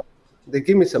 they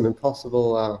give me some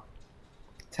impossible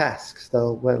tasks,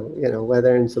 though, where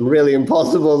they're in some really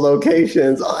impossible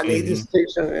locations. Oh, I need this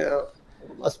picture. What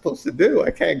am I supposed to do?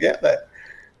 I can't get that.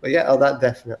 But, that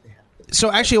definitely happens.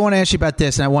 So, actually, I want to ask you about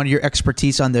this, and I want your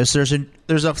expertise on this. There's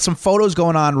some photos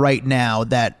going on right now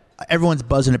that everyone's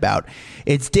buzzing about.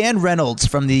 It's Dan Reynolds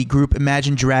from the group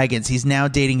Imagine Dragons. He's now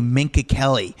dating Minka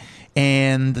Kelly,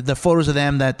 and the photos of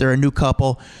them that they're a new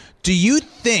couple. Do you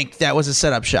think that was a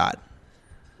setup shot?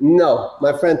 No,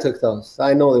 my friend took those.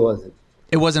 I know it wasn't.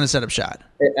 It wasn't a setup shot.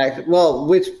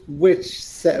 Which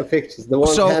set of pictures? The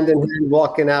one hand in hand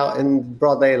walking out in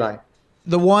broad daylight.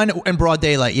 The one in broad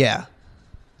daylight, yeah.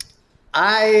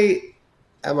 I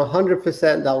am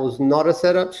 100% that was not a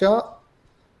setup shot.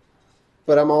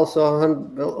 But I'm also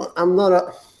I'm not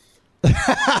a.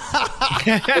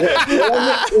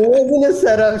 It wasn't a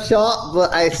setup shot,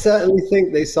 but I certainly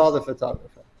think they saw the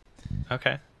photographer.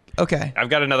 Okay. I've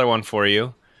got another one for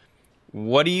you.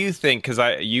 What do you think? Because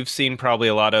you've seen probably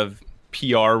a lot of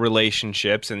PR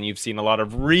relationships, and you've seen a lot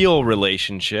of real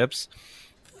relationships.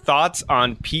 Thoughts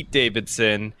on Pete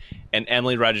Davidson and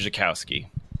Emily Ratajkowski?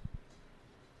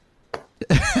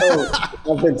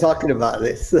 I've been talking about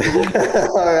this.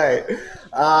 All right.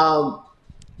 I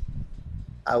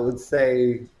would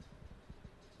say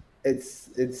it's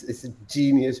a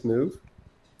genius move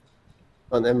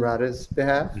on Emrata's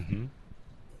behalf.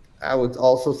 I would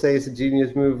also say it's a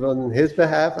genius move on his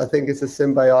behalf. I think it's a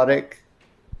symbiotic,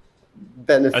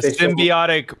 beneficial. A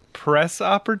symbiotic press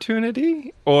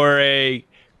opportunity or a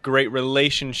great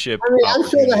relationship? I'm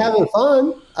sure they're having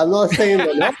fun. I'm not saying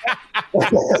they're not.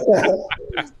 But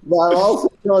I'm also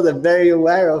sure they're very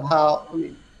aware of how.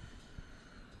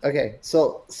 Okay,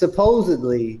 so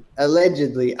supposedly,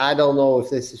 allegedly, I don't know if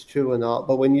this is true or not,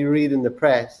 but when you read in the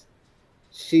press,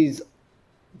 she's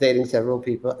dating several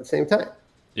people at the same time.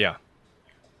 Yeah.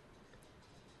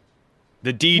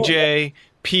 The DJ,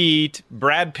 Pete,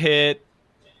 Brad Pitt,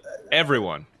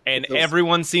 everyone. And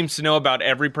everyone seems to know about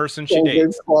every person she good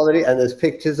dates. quality, and there's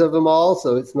pictures of them all,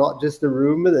 so it's not just a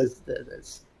rumor.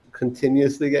 There's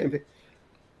continuously getting pictures.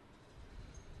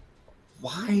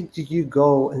 Why do you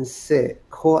go and sit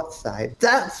courtside?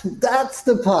 That's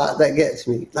the part that gets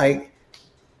me. Like,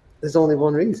 there's only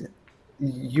one reason.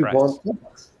 You want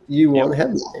clicks. You want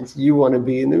headlines. You want to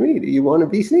be in the media. You want to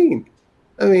be seen.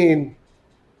 I mean,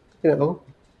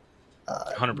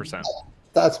 100%.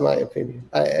 That's my opinion.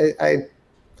 I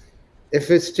if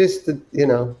it's just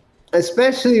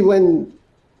especially when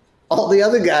all the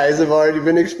other guys have already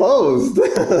been exposed.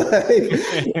 Like,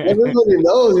 everybody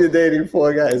knows you're dating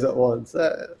 4 guys at once.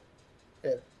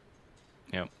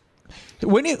 Yeah.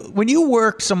 When you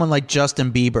work someone like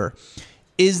Justin Bieber,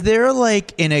 is there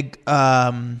like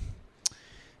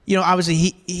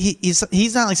obviously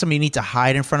he's not like somebody you need to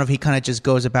hide in front of. He kind of just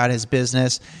goes about his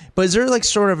business. But is there like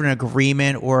sort of an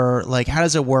agreement, or like how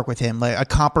does it work with him? Like a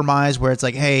compromise where it's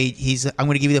like, hey, I'm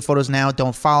going to give you the photos now.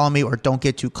 Don't follow me, or don't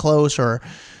get too close, or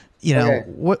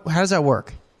how does that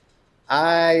work?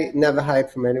 I never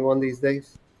hide from anyone these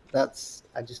days. I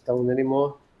just don't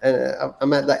anymore. And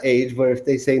I'm at that age where if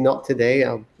they say not today,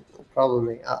 I'll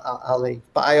leave.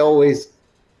 But I always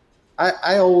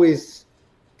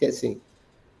get seen.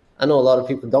 I know a lot of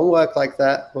people don't work like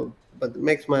that, but it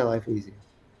makes my life easier.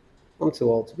 I'm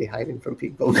too old to be hiding from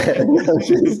people, man.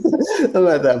 I'm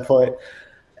at that point.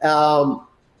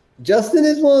 Justin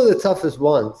is one of the toughest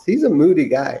ones. He's a moody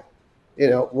guy.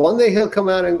 One day he'll come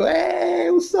out and go, hey,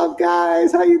 what's up,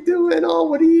 guys? How you doing? Oh,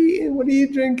 what are you eating? What are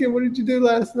you drinking? What did you do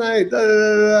last night? Da, da,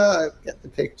 da, da. Get the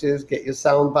pictures, get your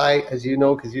sound bite, as you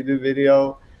know, because you do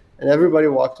video. And everybody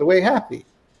walked away happy.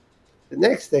 The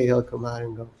next day he'll come out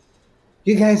and go,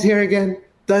 you guys here again?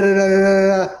 Da, da, da,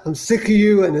 da, da. I'm sick of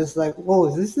you. And it's like, whoa,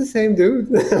 is this the same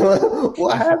dude?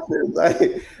 What happened?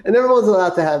 Like, and everyone's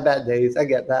allowed to have bad days. I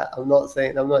get that. I'm not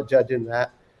judging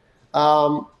that.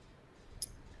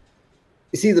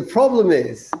 You see, the problem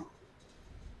is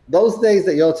those days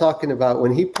that you're talking about,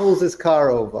 when he pulls his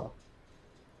car over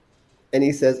and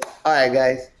he says, all right,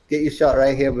 guys, get your shot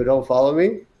right here, but don't follow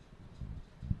me.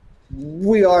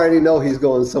 We already know he's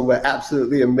going somewhere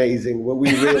absolutely amazing when we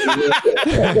really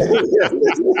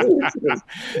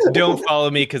Don't follow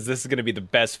me because this is going to be the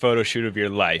best photo shoot of your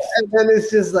life. And then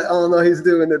it's just like, oh no, he's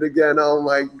doing it again. Oh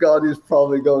my God, he's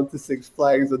probably going to Six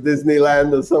Flags or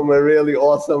Disneyland or somewhere really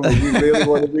awesome. And we really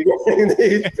want to be getting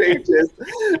these pictures.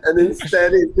 And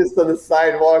instead he's just on the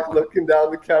sidewalk looking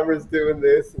down the cameras doing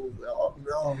this. And it's like, oh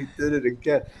no, he did it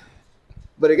again.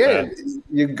 But again,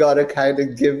 you got to kind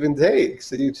of give and take.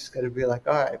 So you just got to be like,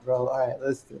 all right, bro, all right,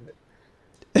 let's do it.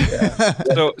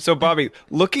 Yeah. So Bobby,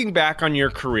 looking back on your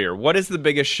career, what is the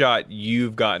biggest shot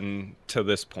you've gotten to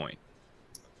this point?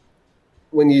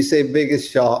 When you say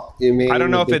biggest shot, you mean? I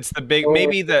don't know if it's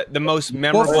maybe the most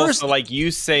memorable. Well, so like you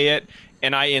say it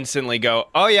and I instantly go,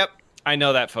 oh, yep, I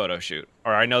know that photo shoot,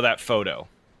 or I know that photo.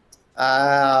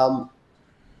 One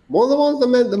of the ones that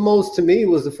meant the most to me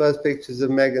was the first pictures of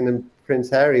Meghan and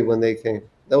Prince Harry when they came.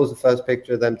 That was the first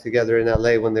picture of them together in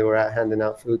LA when they were out handing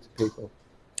out food to people.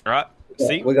 All right. Yeah,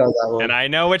 see, we got that one. And I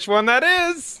know which one that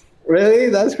is. Really?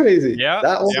 That's crazy. Yeah.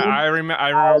 That one, yeah, I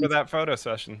remember that photo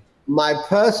session. My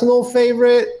personal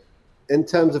favorite in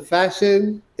terms of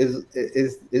fashion is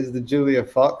the Julia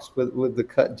Fox with the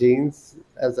cut jeans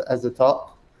as a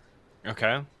top.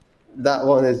 Okay. That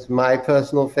one is my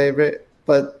personal favorite.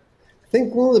 But I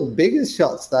think one of the biggest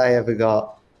shots that I ever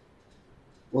got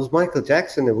was Michael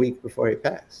Jackson a week before he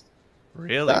passed.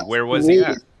 Really? Where was he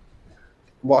at?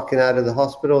 Walking out of the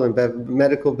hospital and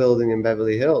medical building in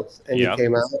Beverly Hills. And he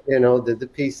came out, did the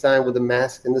peace sign with the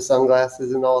mask and the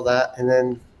sunglasses and all that. And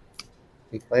then a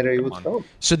week later, he was gone.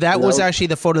 So that was actually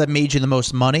the photo that made you the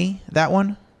most money, that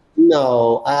one?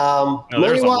 No.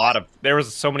 There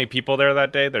was so many people there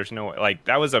that day. There's no,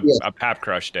 that was a pap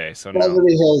crush day. So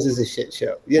Beverly Hills is a shit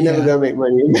show. You're never going to make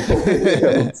money in Beverly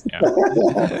Hills.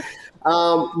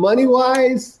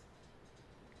 Money-wise,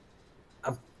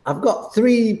 I've got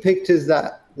 3 pictures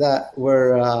that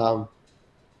were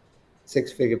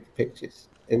 6-figure pictures.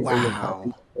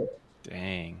 Wow.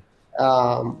 Dang.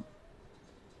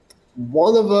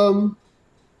 One of them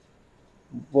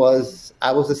was,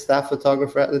 I was a staff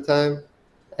photographer at the time,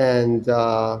 and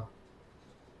I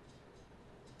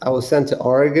was sent to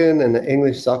Oregon, and a certain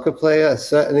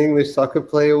English soccer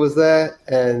player was there,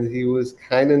 and he was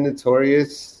kind of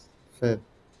notorious for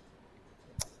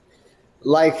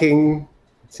liking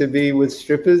to be with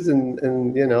strippers and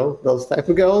those type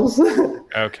of girls.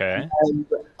 Okay. And,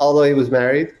 although he was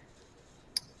married,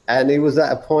 and he was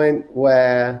at a point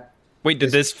where. Wait,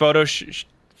 did these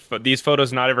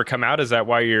photos not ever come out? Is that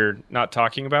why you're not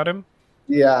talking about him?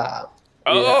 Yeah.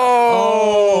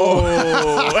 Oh.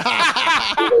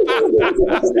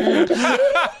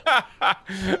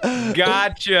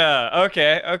 Gotcha.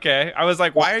 Okay. I was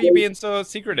like, why are you being so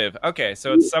secretive? Okay,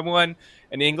 so it's an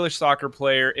English soccer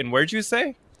player in, where'd you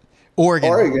say?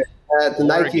 Oregon, at the Oregon.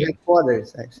 Nike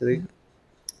headquarters, actually.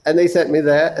 And they sent me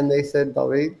there, and they said,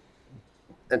 Bobby,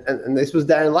 and this was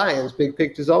Darren Lyons, Big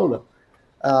Pictures owner.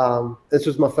 This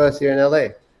was my first year in LA.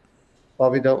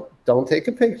 Bobby, don't take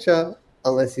a picture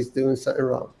unless he's doing something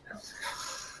wrong.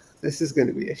 This is going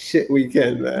to be a shit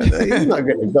weekend, man. He's not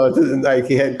going to go to the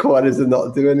Nike headquarters and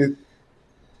not do anything.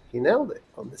 He nailed it.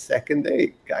 On the second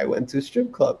date, guy went to a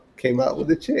strip club, came out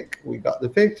with a chick. We got the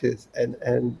pictures,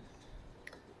 and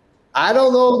I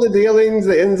don't know the dealings,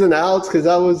 the ins and outs, because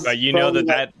I was. But you know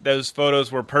that those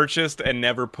photos were purchased and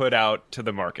never put out to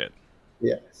the market.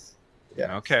 Yes.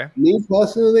 Okay. Me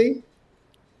personally,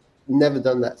 never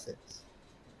done that since.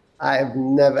 I have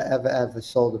never, ever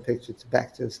sold a picture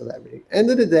back to a celebrity.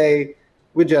 End of the day,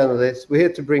 we're journalists. We're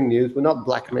here to bring news. We're not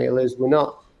blackmailers. We're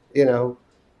not,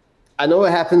 I know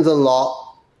it happens a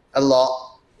lot.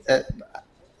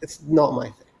 It's not my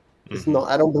thing. It's not.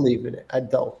 I don't believe in it. I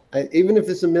don't. Even if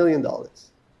it's $1 million.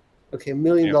 Okay, $1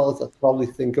 million, I'll probably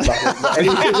think about it.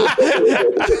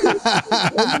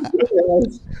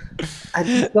 I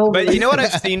just don't. But you know what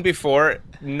I've seen before?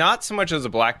 Not so much as a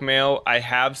blackmail. I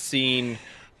have seen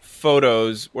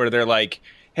photos where they're like,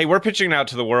 hey, we're pitching it out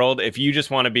to the world. If you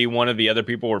just want to be one of the other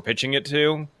people we're pitching it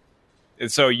to,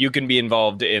 so you can be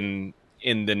involved in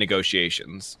the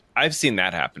negotiations. I've seen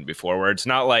that happen before, where it's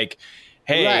not like,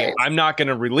 hey, right, I'm not going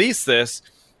to release this,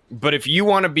 but if you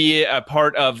want to be a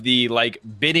part of the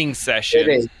bidding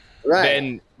session, right,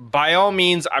 then by all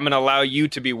means, I'm going to allow you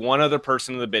to be one other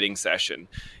person in the bidding session.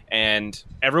 And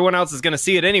everyone else is going to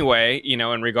see it anyway,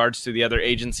 in regards to the other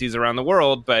agencies around the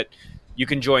world, but you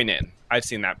can join in. I've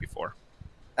seen that before.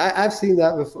 I've seen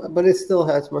that before, but it still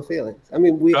hurts my feelings. I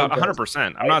mean,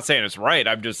 100%. I'm not saying it's right.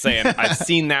 I'm just saying I've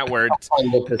seen that where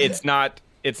it's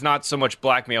not so much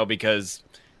blackmail because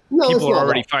people are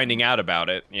already finding out about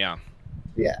it. Yeah.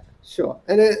 Yeah, sure.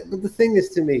 And the thing is,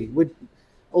 to me,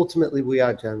 ultimately we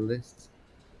are journalists,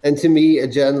 and to me, a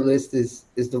journalist is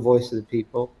the voice of the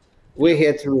people. We're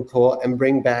here to report and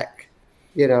bring back,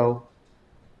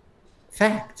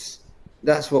 facts.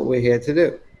 That's what we're here to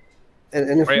do.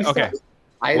 And if we start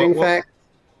hiding facts.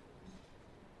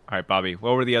 All right, Bobby,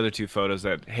 what were the other two photos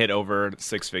that hit over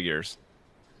 6 figures?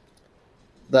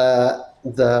 The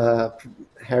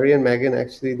Harry and Meghan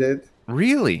actually did.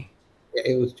 Really?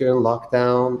 It was during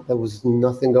lockdown. There was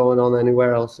nothing going on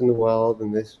anywhere else in the world.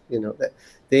 And this, the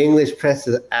English press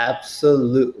is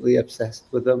absolutely obsessed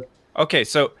with them. Okay,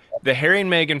 so the Harry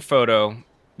and Meghan photo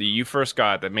that you first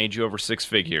got that made you over 6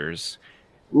 figures.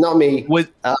 Not me. They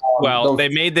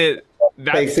made that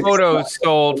photo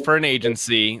sold for an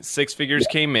agency. 6 figures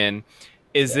came in.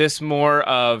 Is this more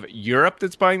of Europe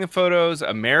that's buying the photos,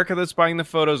 America that's buying the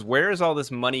photos? Where is all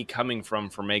this money coming from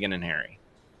for Meghan and Harry?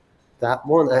 That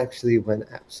one actually went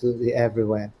absolutely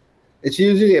everywhere. It's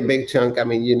usually a big chunk. I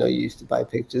mean, you used to buy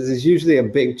pictures. It's usually a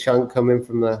big chunk coming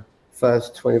from the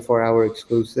first 24-hour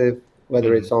exclusive,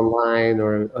 whether it's online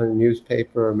or a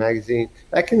newspaper or a magazine.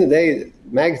 Back in the day,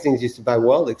 magazines used to buy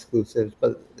world exclusives,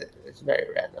 but it's very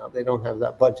rare now. They don't have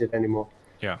that budget anymore.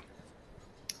 Yeah.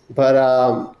 But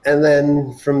and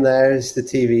then from there is the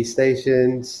TV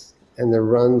stations and the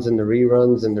runs and the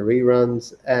reruns and the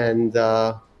reruns, and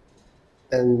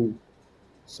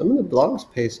some of the blogs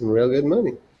pay some real good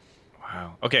money.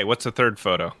 Wow. Okay, what's the third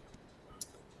photo?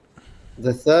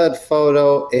 The third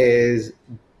photo is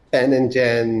Ben and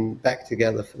Jen back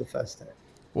together for the first time.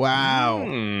 Wow.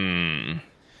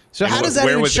 So how does that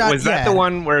even was that the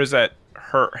one where is that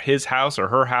his house or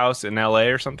her house in LA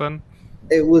or something?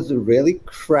 It was a really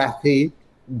crappy,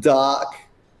 dark,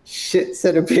 shit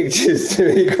set of pictures,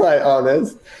 to be quite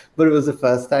honest. But it was the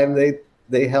first time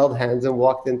they held hands and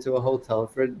walked into a hotel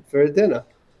for a dinner.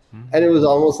 Mm-hmm. And it was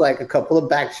almost like a couple of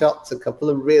back shots, a couple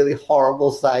of really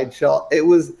horrible side shots. It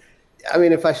was, I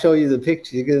mean, if I show you the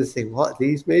picture, you're going to say, what,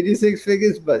 these made you 6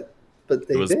 figures? But they did.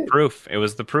 It was proof. It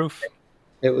was the proof.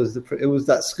 It was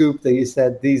that scoop that you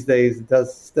said these days it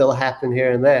does still happen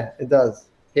here and there. It does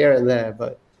here and there,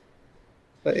 but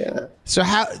yeah. So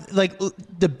how, like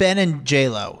the Ben and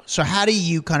J-Lo, so how do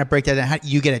you kind of break that down? How,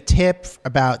 you get a tip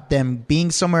about them being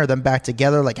somewhere, them back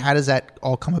together? Like, how does that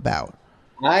all come about?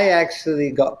 I actually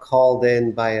got called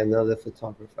in by another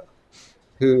photographer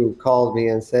who called me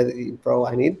and said, bro,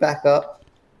 I need backup.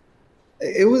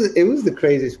 It was the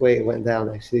craziest way it went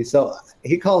down, actually. So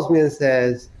he calls me and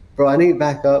says, bro, I need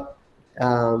backup.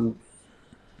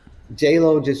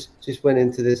 J-Lo just went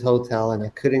into this hotel and I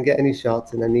couldn't get any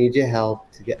shots and I need your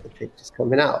help to get the pictures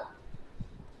coming out.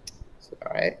 So,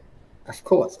 all right, of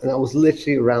course. And I was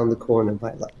literally around the corner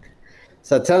by luck.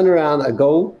 So I turn around, I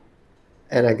go,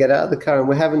 and I get out of the car and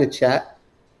we're having a chat.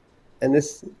 And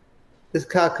this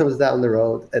car comes down the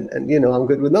road and you know, I'm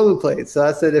good with number plates. So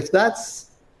I said, if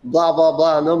that's blah, blah,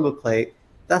 blah number plate,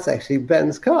 that's actually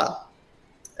Ben's car.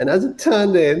 And as it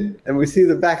turned in and we see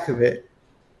the back of it,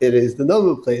 it is the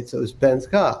number plate, so it's Ben's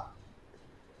car.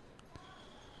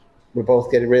 We're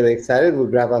both getting really excited. We'll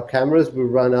grab our cameras, we'll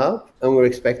run up, and we're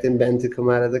expecting Ben to come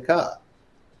out of the car.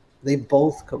 They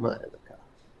both come out of the car.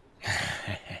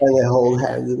 And they hold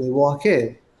hands and they walk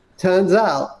in. Turns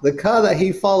out the car that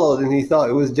he followed and he thought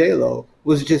it was J-Lo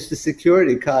was just a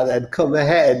security car that had come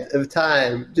ahead of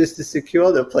time just to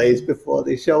secure the place before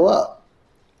they show up.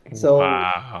 So,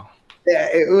 wow. Yeah,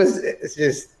 it's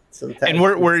just sometimes. And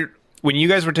when you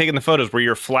guys were taking the photos, were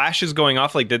your flashes going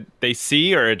off? Like, did they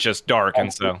see, or it just dark?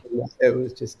 And so it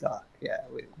was just dark. Yeah.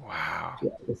 Wow. Yeah,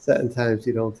 at certain times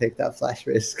you don't take that flash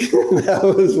risk. That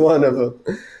was one of them.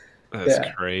 That's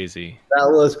crazy. That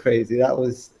was crazy. It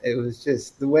was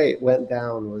just the way it went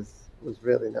down was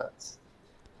really nuts.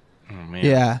 Oh man.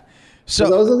 Yeah. So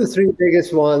those are the three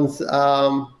biggest ones.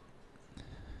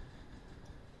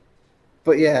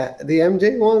 But yeah, the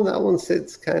MJ one, that one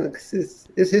sits kind of, it's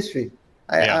history.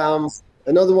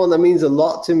 Another one that means a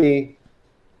lot to me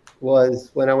was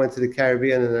when I went to the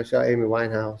Caribbean and I shot Amy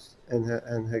Winehouse and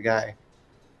her guy.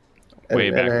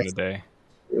 Way back in the day.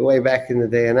 Way back in the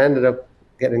day, and I ended up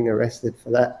getting arrested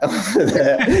for that. That was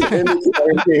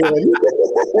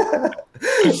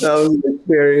an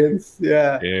experience.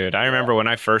 Yeah, dude. I remember when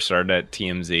I first started at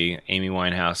TMZ, Amy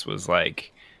Winehouse was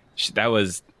like, that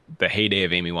was the heyday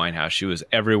of Amy Winehouse. She was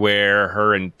everywhere.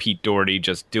 Her and Pete Doherty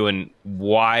just doing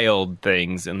wild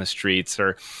things in the streets.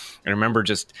 I remember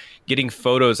just getting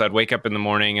photos. I'd wake up in the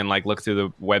morning and like look through the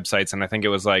websites, and I think it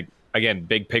was like, again,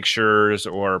 Big Pictures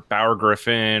or Bauer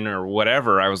Griffin or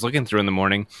whatever I was looking through in the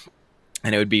morning,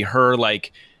 and it would be her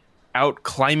like out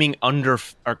climbing under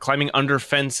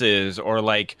fences, or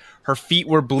like her feet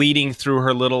were bleeding through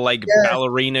her little like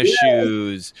ballerina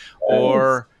shoes,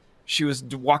 or she was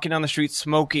walking down the street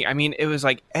smoking. I mean, it was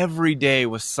like every day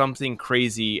was something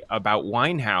crazy about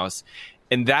Winehouse.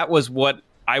 And that was what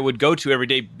I would go to every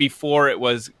day before it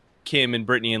was Kim and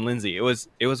Brittany and Lindsay. It was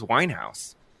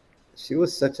Winehouse. She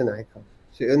was such an icon.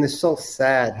 And it's so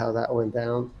sad how that went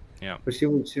down. Yeah. But she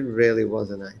really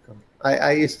was an icon.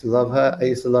 I used to love her. I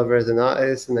used to love her as an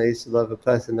artist, and I used to love her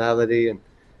personality. And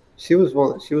she was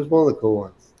one of the cool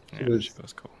ones. She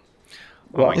was cool.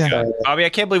 Oh my God. Bobby, I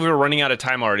can't believe we're running out of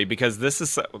time already, because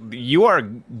you are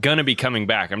going to be coming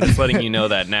back. I'm just letting you know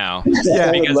that now.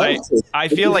 Because I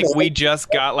feel like we just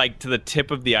got like to the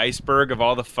tip of the iceberg of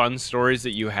all the fun stories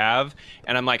that you have.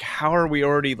 And I'm like, how are we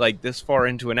already like this far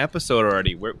into an episode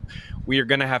already? We are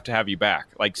going to have you back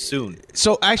like soon.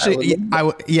 So actually,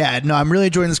 I'm really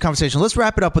enjoying this conversation. Let's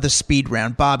wrap it up with a speed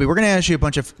round. Bobby, we're going to ask you a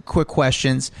bunch of quick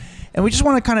questions. And we just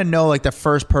want to kind of know like the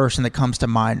first person that comes to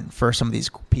mind for some of these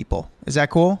people. Is that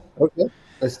cool? Okay,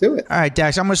 let's do it. All right,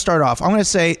 Dax, I'm going to start off. I'm going to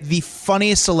say the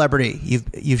funniest celebrity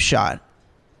you've shot.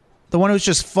 The one who's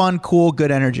just fun, cool,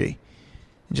 good energy.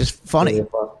 Just funny.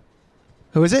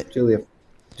 Who is it?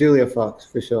 Julia Fox,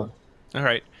 for sure. All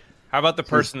right. How about the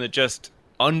person that just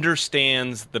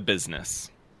understands the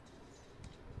business?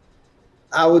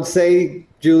 I would say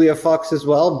Julia Fox as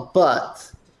well, but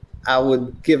I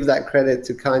would give that credit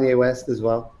to Kanye West as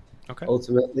well. Okay.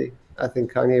 Ultimately, I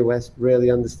think Kanye West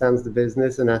really understands the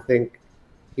business, and I think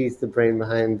he's the brain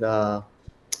behind the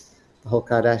whole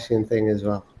Kardashian thing as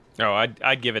well. Oh,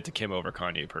 I'd give it to Kim over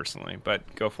Kanye personally, but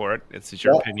go for it. It's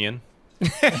your opinion.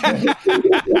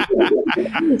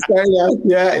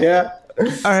 Yeah.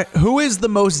 All right. Who is the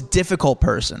most difficult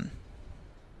person?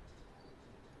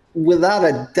 Without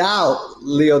a doubt,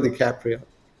 Leo DiCaprio.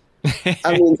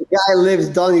 I mean, the guy lives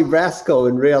Donnie Brasco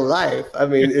in real life. I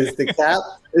mean, is the cap,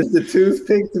 is the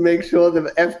toothpick to make sure the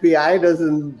FBI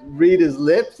doesn't read his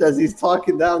lips as he's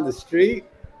talking down the street.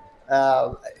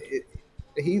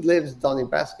 He lives Donnie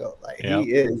Brasco.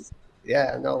 He is.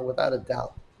 Yeah, no, without a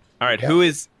doubt. All right, who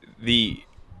is the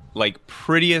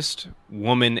prettiest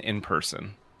woman in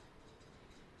person?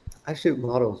 I shoot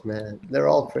models, man. They're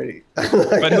all pretty.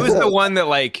 But who's the one that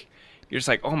you're just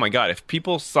like, oh my God, if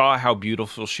people saw how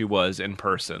beautiful she was in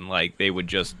person, they would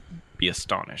just be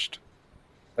astonished.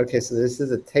 Okay, so this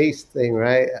is a taste thing,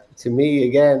 right? To me,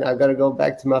 again, I've got to go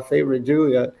back to my favorite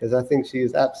Julia, because I think she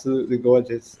is absolutely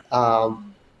gorgeous. But,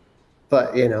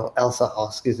 Elsa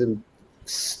Hosk is a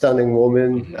stunning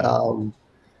woman. I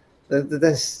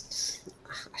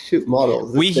shoot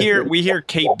models. We hear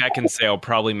Kate Beckinsale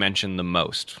probably mentioned the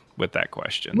most with that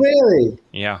question. Really?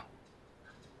 Yeah.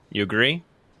 You agree?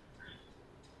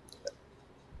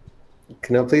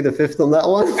 Can I plead the fifth on that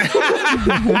one?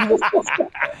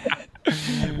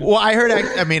 Well, I heard.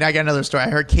 I mean, I got another story. I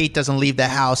heard Kate doesn't leave the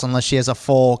house unless she has a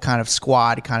full kind of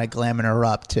squad, kind of glamming her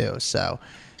up too. So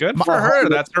good for her.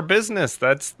 That's her business.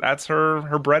 That's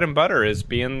her bread and butter is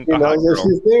being a hot what girl.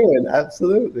 she's doing.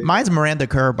 Absolutely. mine's Miranda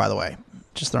Kerr, by the way.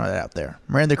 Just throwing that out there.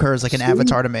 Miranda Kerr is like an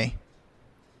avatar to me.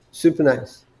 Super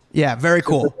nice. Yeah, very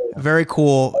cool. Very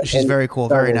cool. She's very cool.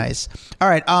 Very nice. All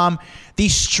right. The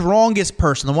strongest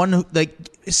person, the one who, like,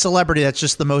 celebrity that's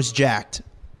just the most jacked.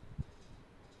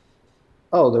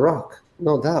 Oh, The Rock,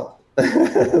 no doubt.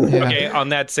 Yeah. Okay, on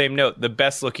that same note, the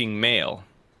best looking male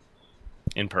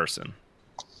in person.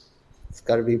 It's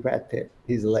got to be Brad Pitt.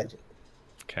 He's a legend.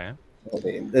 Okay. I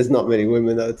mean, there's not many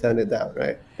women that would turn it down,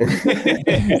 right?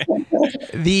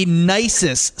 The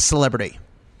nicest celebrity.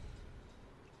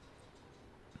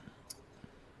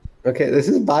 Okay, this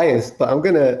is biased, but I'm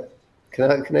gonna.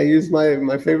 Can I use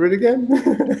my favorite again?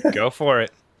 Go for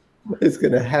it. It's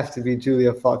gonna have to be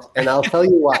Julia Fox, and I'll tell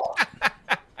you why.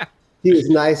 She is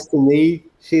nice to me.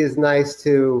 She is nice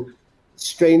to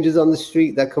strangers on the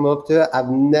street that come up to her. I've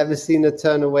never seen her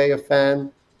turn away a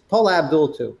fan. Paula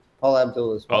Abdul too. Paula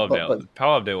Abdul as well.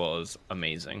 Paula Abdul is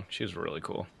amazing. She's really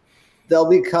cool. There'll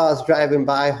be cars driving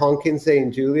by honking,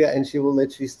 saying Julia, and she will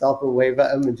literally stop and wave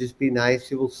at them and just be nice.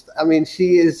 She will. I mean,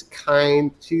 she is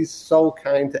kind. She's so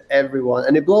kind to everyone,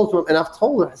 and it blows me. And I've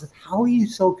told her, I said, "How are you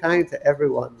so kind to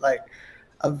everyone?" Like,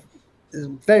 it's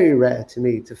very rare to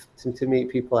me to meet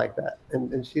people like that,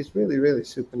 and she's really, really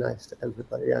super nice to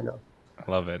everybody I know. I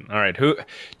love it. All right, who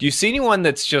do you see anyone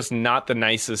that's just not the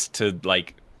nicest to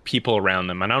like people around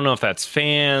them? I don't know if that's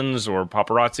fans or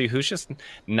paparazzi. Who's just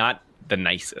not the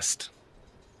nicest?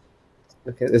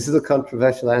 Okay, this is a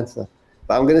controversial answer,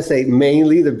 but I'm going to say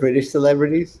mainly the British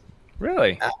celebrities.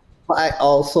 Really? I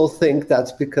also think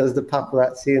that's because the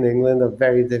paparazzi in England are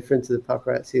very different to the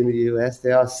paparazzi in the US.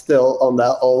 They are still on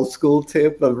that old school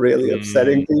tip of really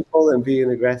upsetting people and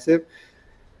being aggressive.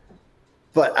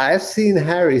 But I've seen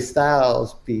Harry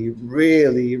Styles be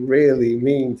really, really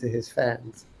mean to his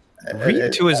fans.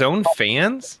 To his own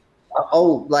fans?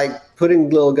 Oh, like putting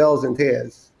little girls in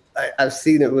tears. I've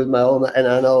seen it with my own, and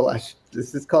I know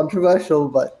this is controversial,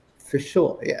 but for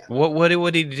sure, yeah. What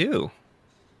did he do?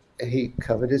 He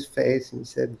covered his face and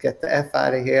said, "Get the F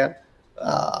out of here.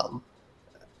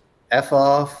 F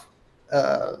off.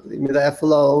 Leave me the F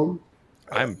alone."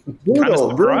 I'm kind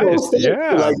of surprised.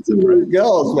 Yeah. Like two little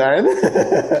girls, man.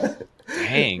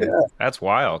 Dang. Yeah. That's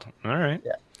wild. All right.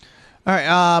 Yeah. All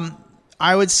right.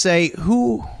 I would say have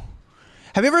you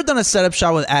ever done a setup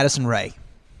shot with Addison Rae?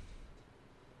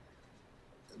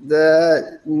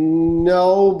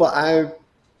 No, but I'm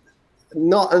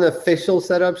not an official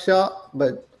setup shot,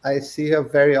 but I see her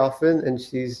very often, and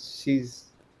she's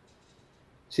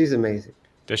amazing.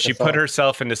 Does she put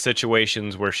herself into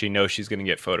situations where she knows she's going to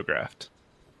get photographed?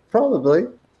 Probably.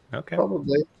 Okay.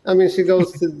 Probably. I mean, she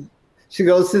goes to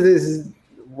this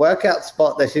workout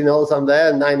spot that she knows I'm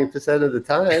there 90% of the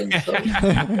time. So.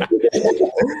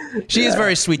 She is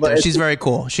very sweet though. She's very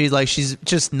cool. She's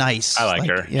just nice. I like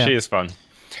her. Yeah. She is fun.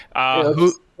 Who out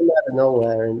of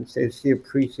nowhere, and she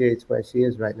appreciates where she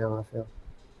is right now, I feel.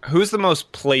 Who's the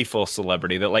most playful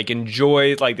celebrity that like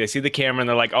enjoys, like they see the camera and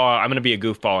they're like, "Oh, I'm going to be a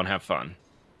goofball and have fun"?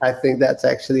 I think that's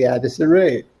actually Addison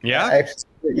Rae. Yeah.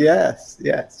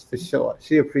 Yes, for sure.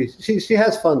 She appreciates. She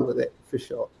has fun with it for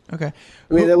sure. Okay.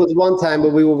 I mean, there was one time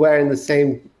where we were wearing the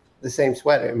same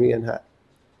sweater, me and her,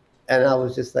 and I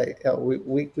was just like, "Oh,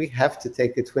 we have to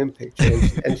take a twin picture,"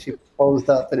 and she posed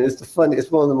up, and it's the funniest.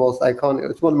 It's one of the most iconic.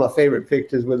 It's one of my favorite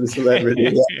pictures with a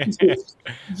celebrity. just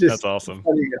that's awesome.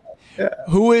 Funny guy. Yeah.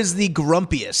 Who is the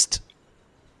grumpiest?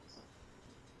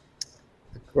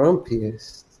 The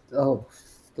grumpiest. Oh,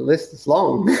 the list is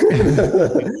long.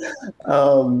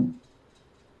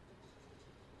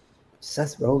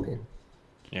 Seth Rogen.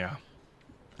 Yeah.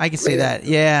 I can see that.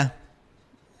 Yeah.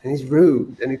 And he's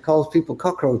rude, and he calls people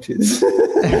cockroaches.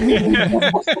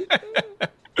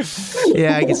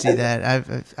 Yeah, I can see that.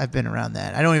 I've been around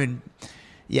that. I don't even.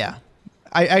 Yeah.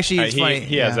 I actually. It's funny.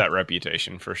 He has that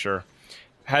reputation for sure.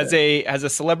 Has a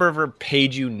celeb ever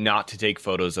paid you not to take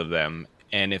photos of them,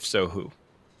 and if so, who?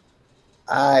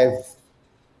 I've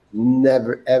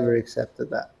never ever accepted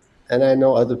that, and I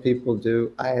know other people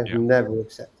do. I have never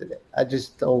accepted it. I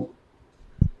just don't.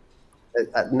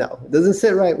 No, it doesn't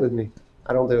sit right with me.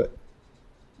 I don't do it.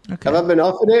 Okay. Have I been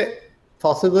offered it?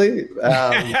 Possibly.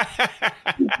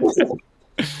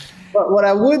 But what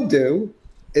I would do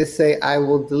is say, I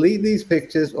will delete these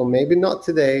pictures, or maybe not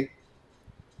today,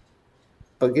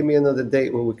 but give me another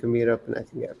date where we can meet up and I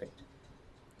can get a picture.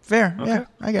 Fair. Okay. Yeah,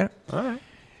 I get it. All right.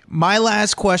 My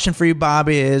last question for you,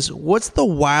 Bobby, is what's the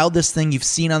wildest thing you've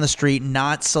seen on the street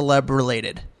not celeb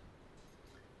related?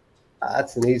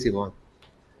 That's an easy one.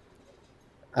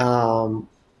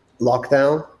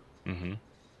 Lockdown,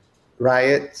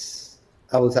 riots.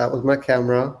 I was out with my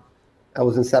camera. I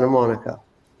was in Santa Monica,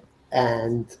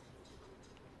 and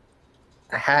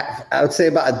I would say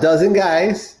about a dozen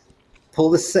guys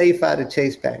pulled a safe out of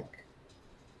Chase Bank.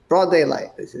 Broad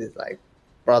daylight. This is like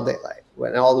broad daylight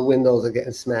when all the windows are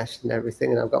getting smashed and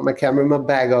everything. And I've got my camera in my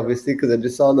bag, obviously, because I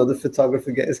just saw another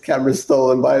photographer get his camera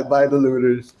stolen by the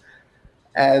looters.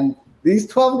 And these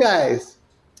 12 guys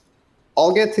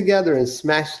all get together and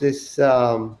smash this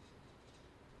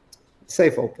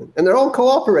safe open. And they're all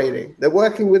cooperating. They're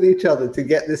working with each other to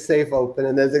get this safe open.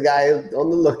 And there's a guy on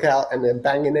the lookout, and they're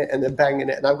banging it, and they're banging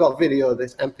it. And I've got video of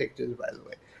this and pictures, by the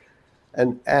way.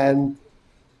 And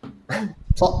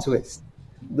plot twist,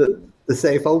 the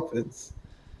safe opens,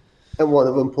 and one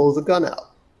of them pulls a gun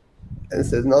out and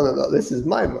says, no, this is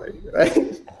my money,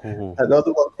 right?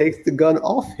 Another one takes the gun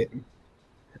off him,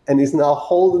 and he's now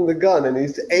holding the gun, and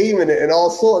he's aiming it in all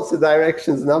sorts of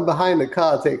directions, and I'm behind the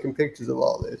car taking pictures of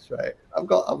all this, right? I've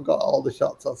got all the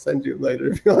shots. I'll send you later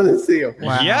if you want to see them.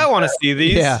 Wow. Yeah, I want to see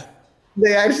these. Yeah.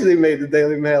 They actually made the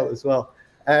Daily Mail as well.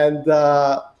 And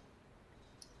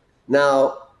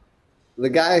now the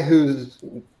guy who's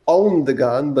owned the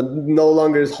gun but no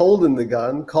longer is holding the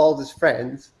gun called his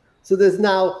friends. So there's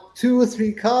now 2 or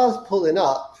 3 cars pulling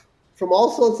up from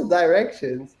all sorts of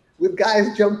directions with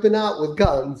guys jumping out with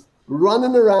guns,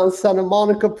 running around Santa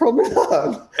Monica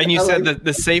Promenade. And you said that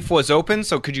the safe was open,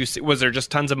 so could you see, was there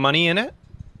just tons of money in it?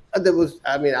 I was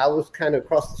kind of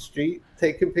across the street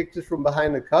taking pictures from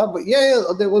behind the car, but yeah,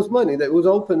 there was money. That was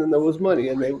open and there was money,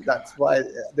 and that's why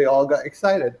they all got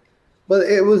excited. But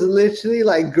it was literally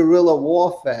like guerrilla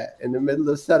warfare in the middle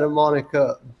of Santa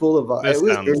Monica Boulevard. This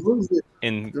it was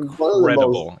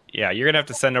incredible. Yeah, you're going to have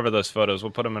to send over those photos.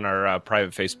 We'll put them in our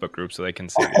private Facebook group so they can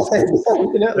see these.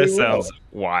 This sounds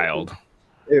wild.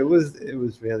 It was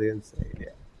really insane,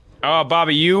 yeah. Oh,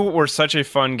 Bobby, you were such a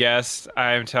fun guest.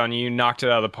 I'm telling you, you knocked it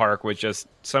out of the park with just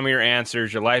some of your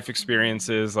answers, your life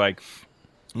experiences. Like,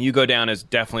 you go down as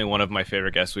definitely one of my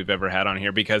favorite guests we've ever had on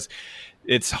here, because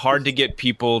it's hard to get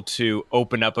people to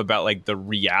open up about like the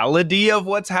reality of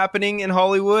what's happening in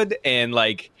Hollywood and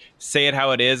like say it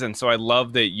how it is. And so I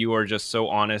love that you are just so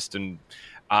honest, and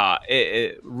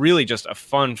it really just a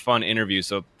fun interview.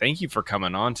 So thank you for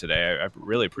coming on today. I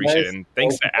really appreciate it. And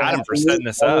thanks to Adam for setting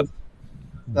this up.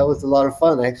 That was a lot of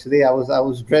fun, actually. I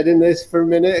was dreading this for a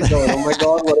minute, going, "Oh my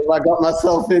God, what have I got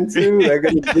myself into? They're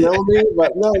going to grill me."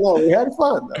 But no, we had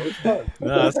fun. That was fun.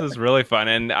 No, this is really fun,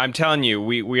 and I'm telling you,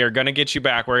 we are going to get you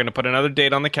back. We're going to put another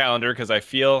date on the calendar because I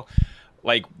feel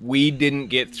like we didn't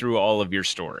get through all of your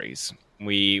stories.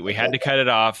 We had to cut it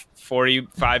off.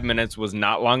 45 minutes was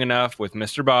not long enough with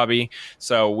Mr. Bobby,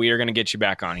 so we are going to get you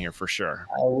back on here for sure.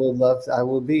 I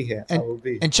will be here.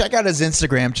 And check out his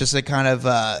Instagram just to kind of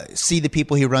see the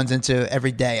people he runs into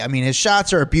every day. I mean, his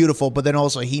shots are beautiful, but then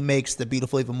also he makes the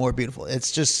beautiful even more beautiful.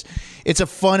 It's a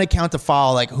fun account to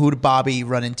follow. Like, who did Bobby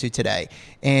run into today?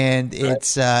 And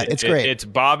it's great. It's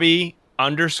Bobby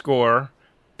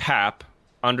 _Pap_LA.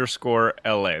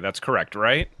 That's correct,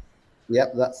 right?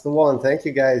 Yep, that's the one. Thank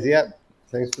you, guys. Yep,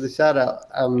 thanks for the shout out.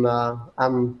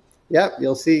 Yep,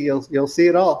 you'll see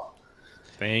it all.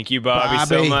 Thank you, Bobby,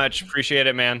 so much. Appreciate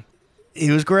it, man. He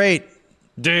was great.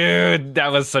 Dude, that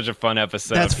was such a fun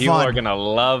episode. People are going to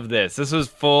love this. This was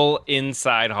full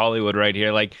inside Hollywood right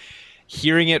here. Like,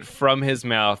 hearing it from his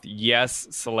mouth. Yes,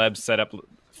 celebs set up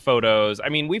photos. I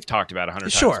mean, we've talked about it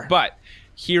 100 times. But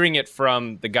hearing it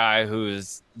from the guy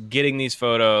who's getting these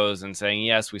photos and saying,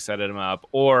 yes, we set them up.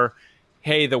 Or,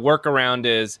 hey, the workaround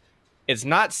is it's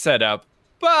not set up,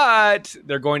 but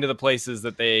they're going to the places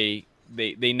that they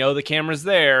know the camera's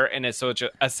there, and it's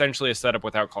essentially a setup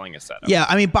without calling a setup. Yeah,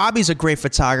 I mean, Bobby's a great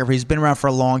photographer. He's been around for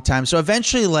a long time. So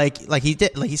eventually, like he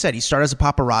said, he started as a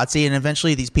paparazzi, and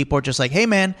eventually these people are just like, hey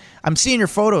man, I'm seeing your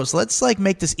photos. Let's like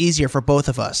make this easier for both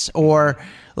of us, or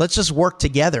let's just work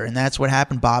together. And that's what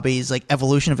happened. Bobby's like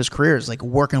evolution of his career is like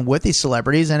working with these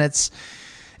celebrities, and it's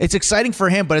it's exciting for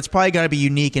him, but it's probably got to be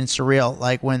unique and surreal.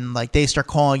 Like when like they start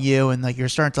calling you and like you're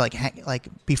starting to like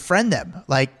befriend them.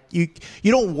 Like you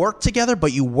don't work together,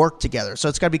 but you work together. So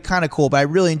it's got to be kind of cool. But I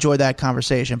really enjoyed that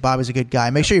conversation. Bobby's a good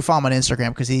guy. Make sure you follow him on Instagram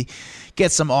because he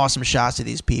gets some awesome shots of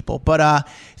these people. But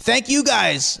thank you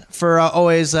guys for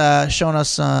always showing us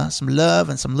some love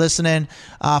and some listening.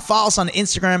 Follow us on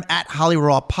Instagram at Hollywood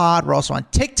Raw Pod. We're also on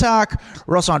TikTok.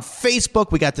 We're also on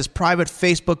Facebook. We got this private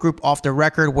Facebook group Off the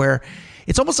Record where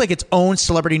it's almost like its own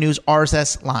celebrity news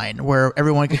RSS line where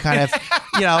everyone can kind of,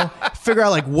 figure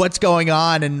out like what's going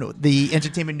on in the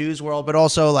entertainment news world, but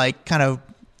also like kind of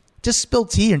just spill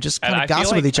tea and just kind of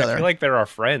gossip with each other. I feel like they're our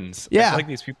friends. Yeah. I feel like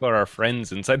these people are our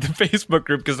friends inside the Facebook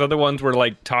group because they're the ones we're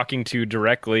like talking to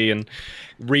directly and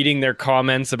reading their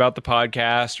comments about the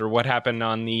podcast or what happened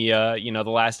on the, the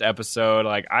last episode.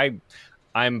 Like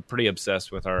I'm pretty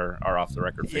obsessed with our Off the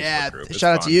Record Facebook group.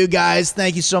 Shout out to you guys.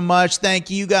 Thank you so much. Thank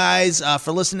you guys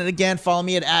for listening again. Follow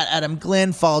me at Adam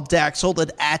Glynn. Follow Dax Holt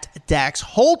at Dax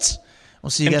Holt. We'll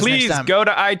see you guys next time. Please go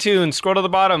to iTunes, scroll to the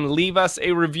bottom, leave us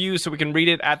a review so we can read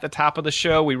it at the top of the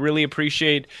show. We really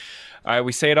appreciate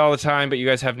we say it all the time, but you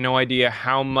guys have no idea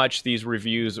how much these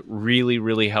reviews really,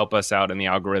 really help us out in the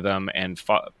algorithm and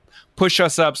push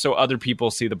us up so other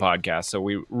people see the podcast. So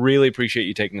we really appreciate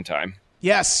you taking the time.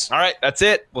 Yes. All right, that's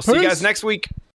it. We'll see you guys next week.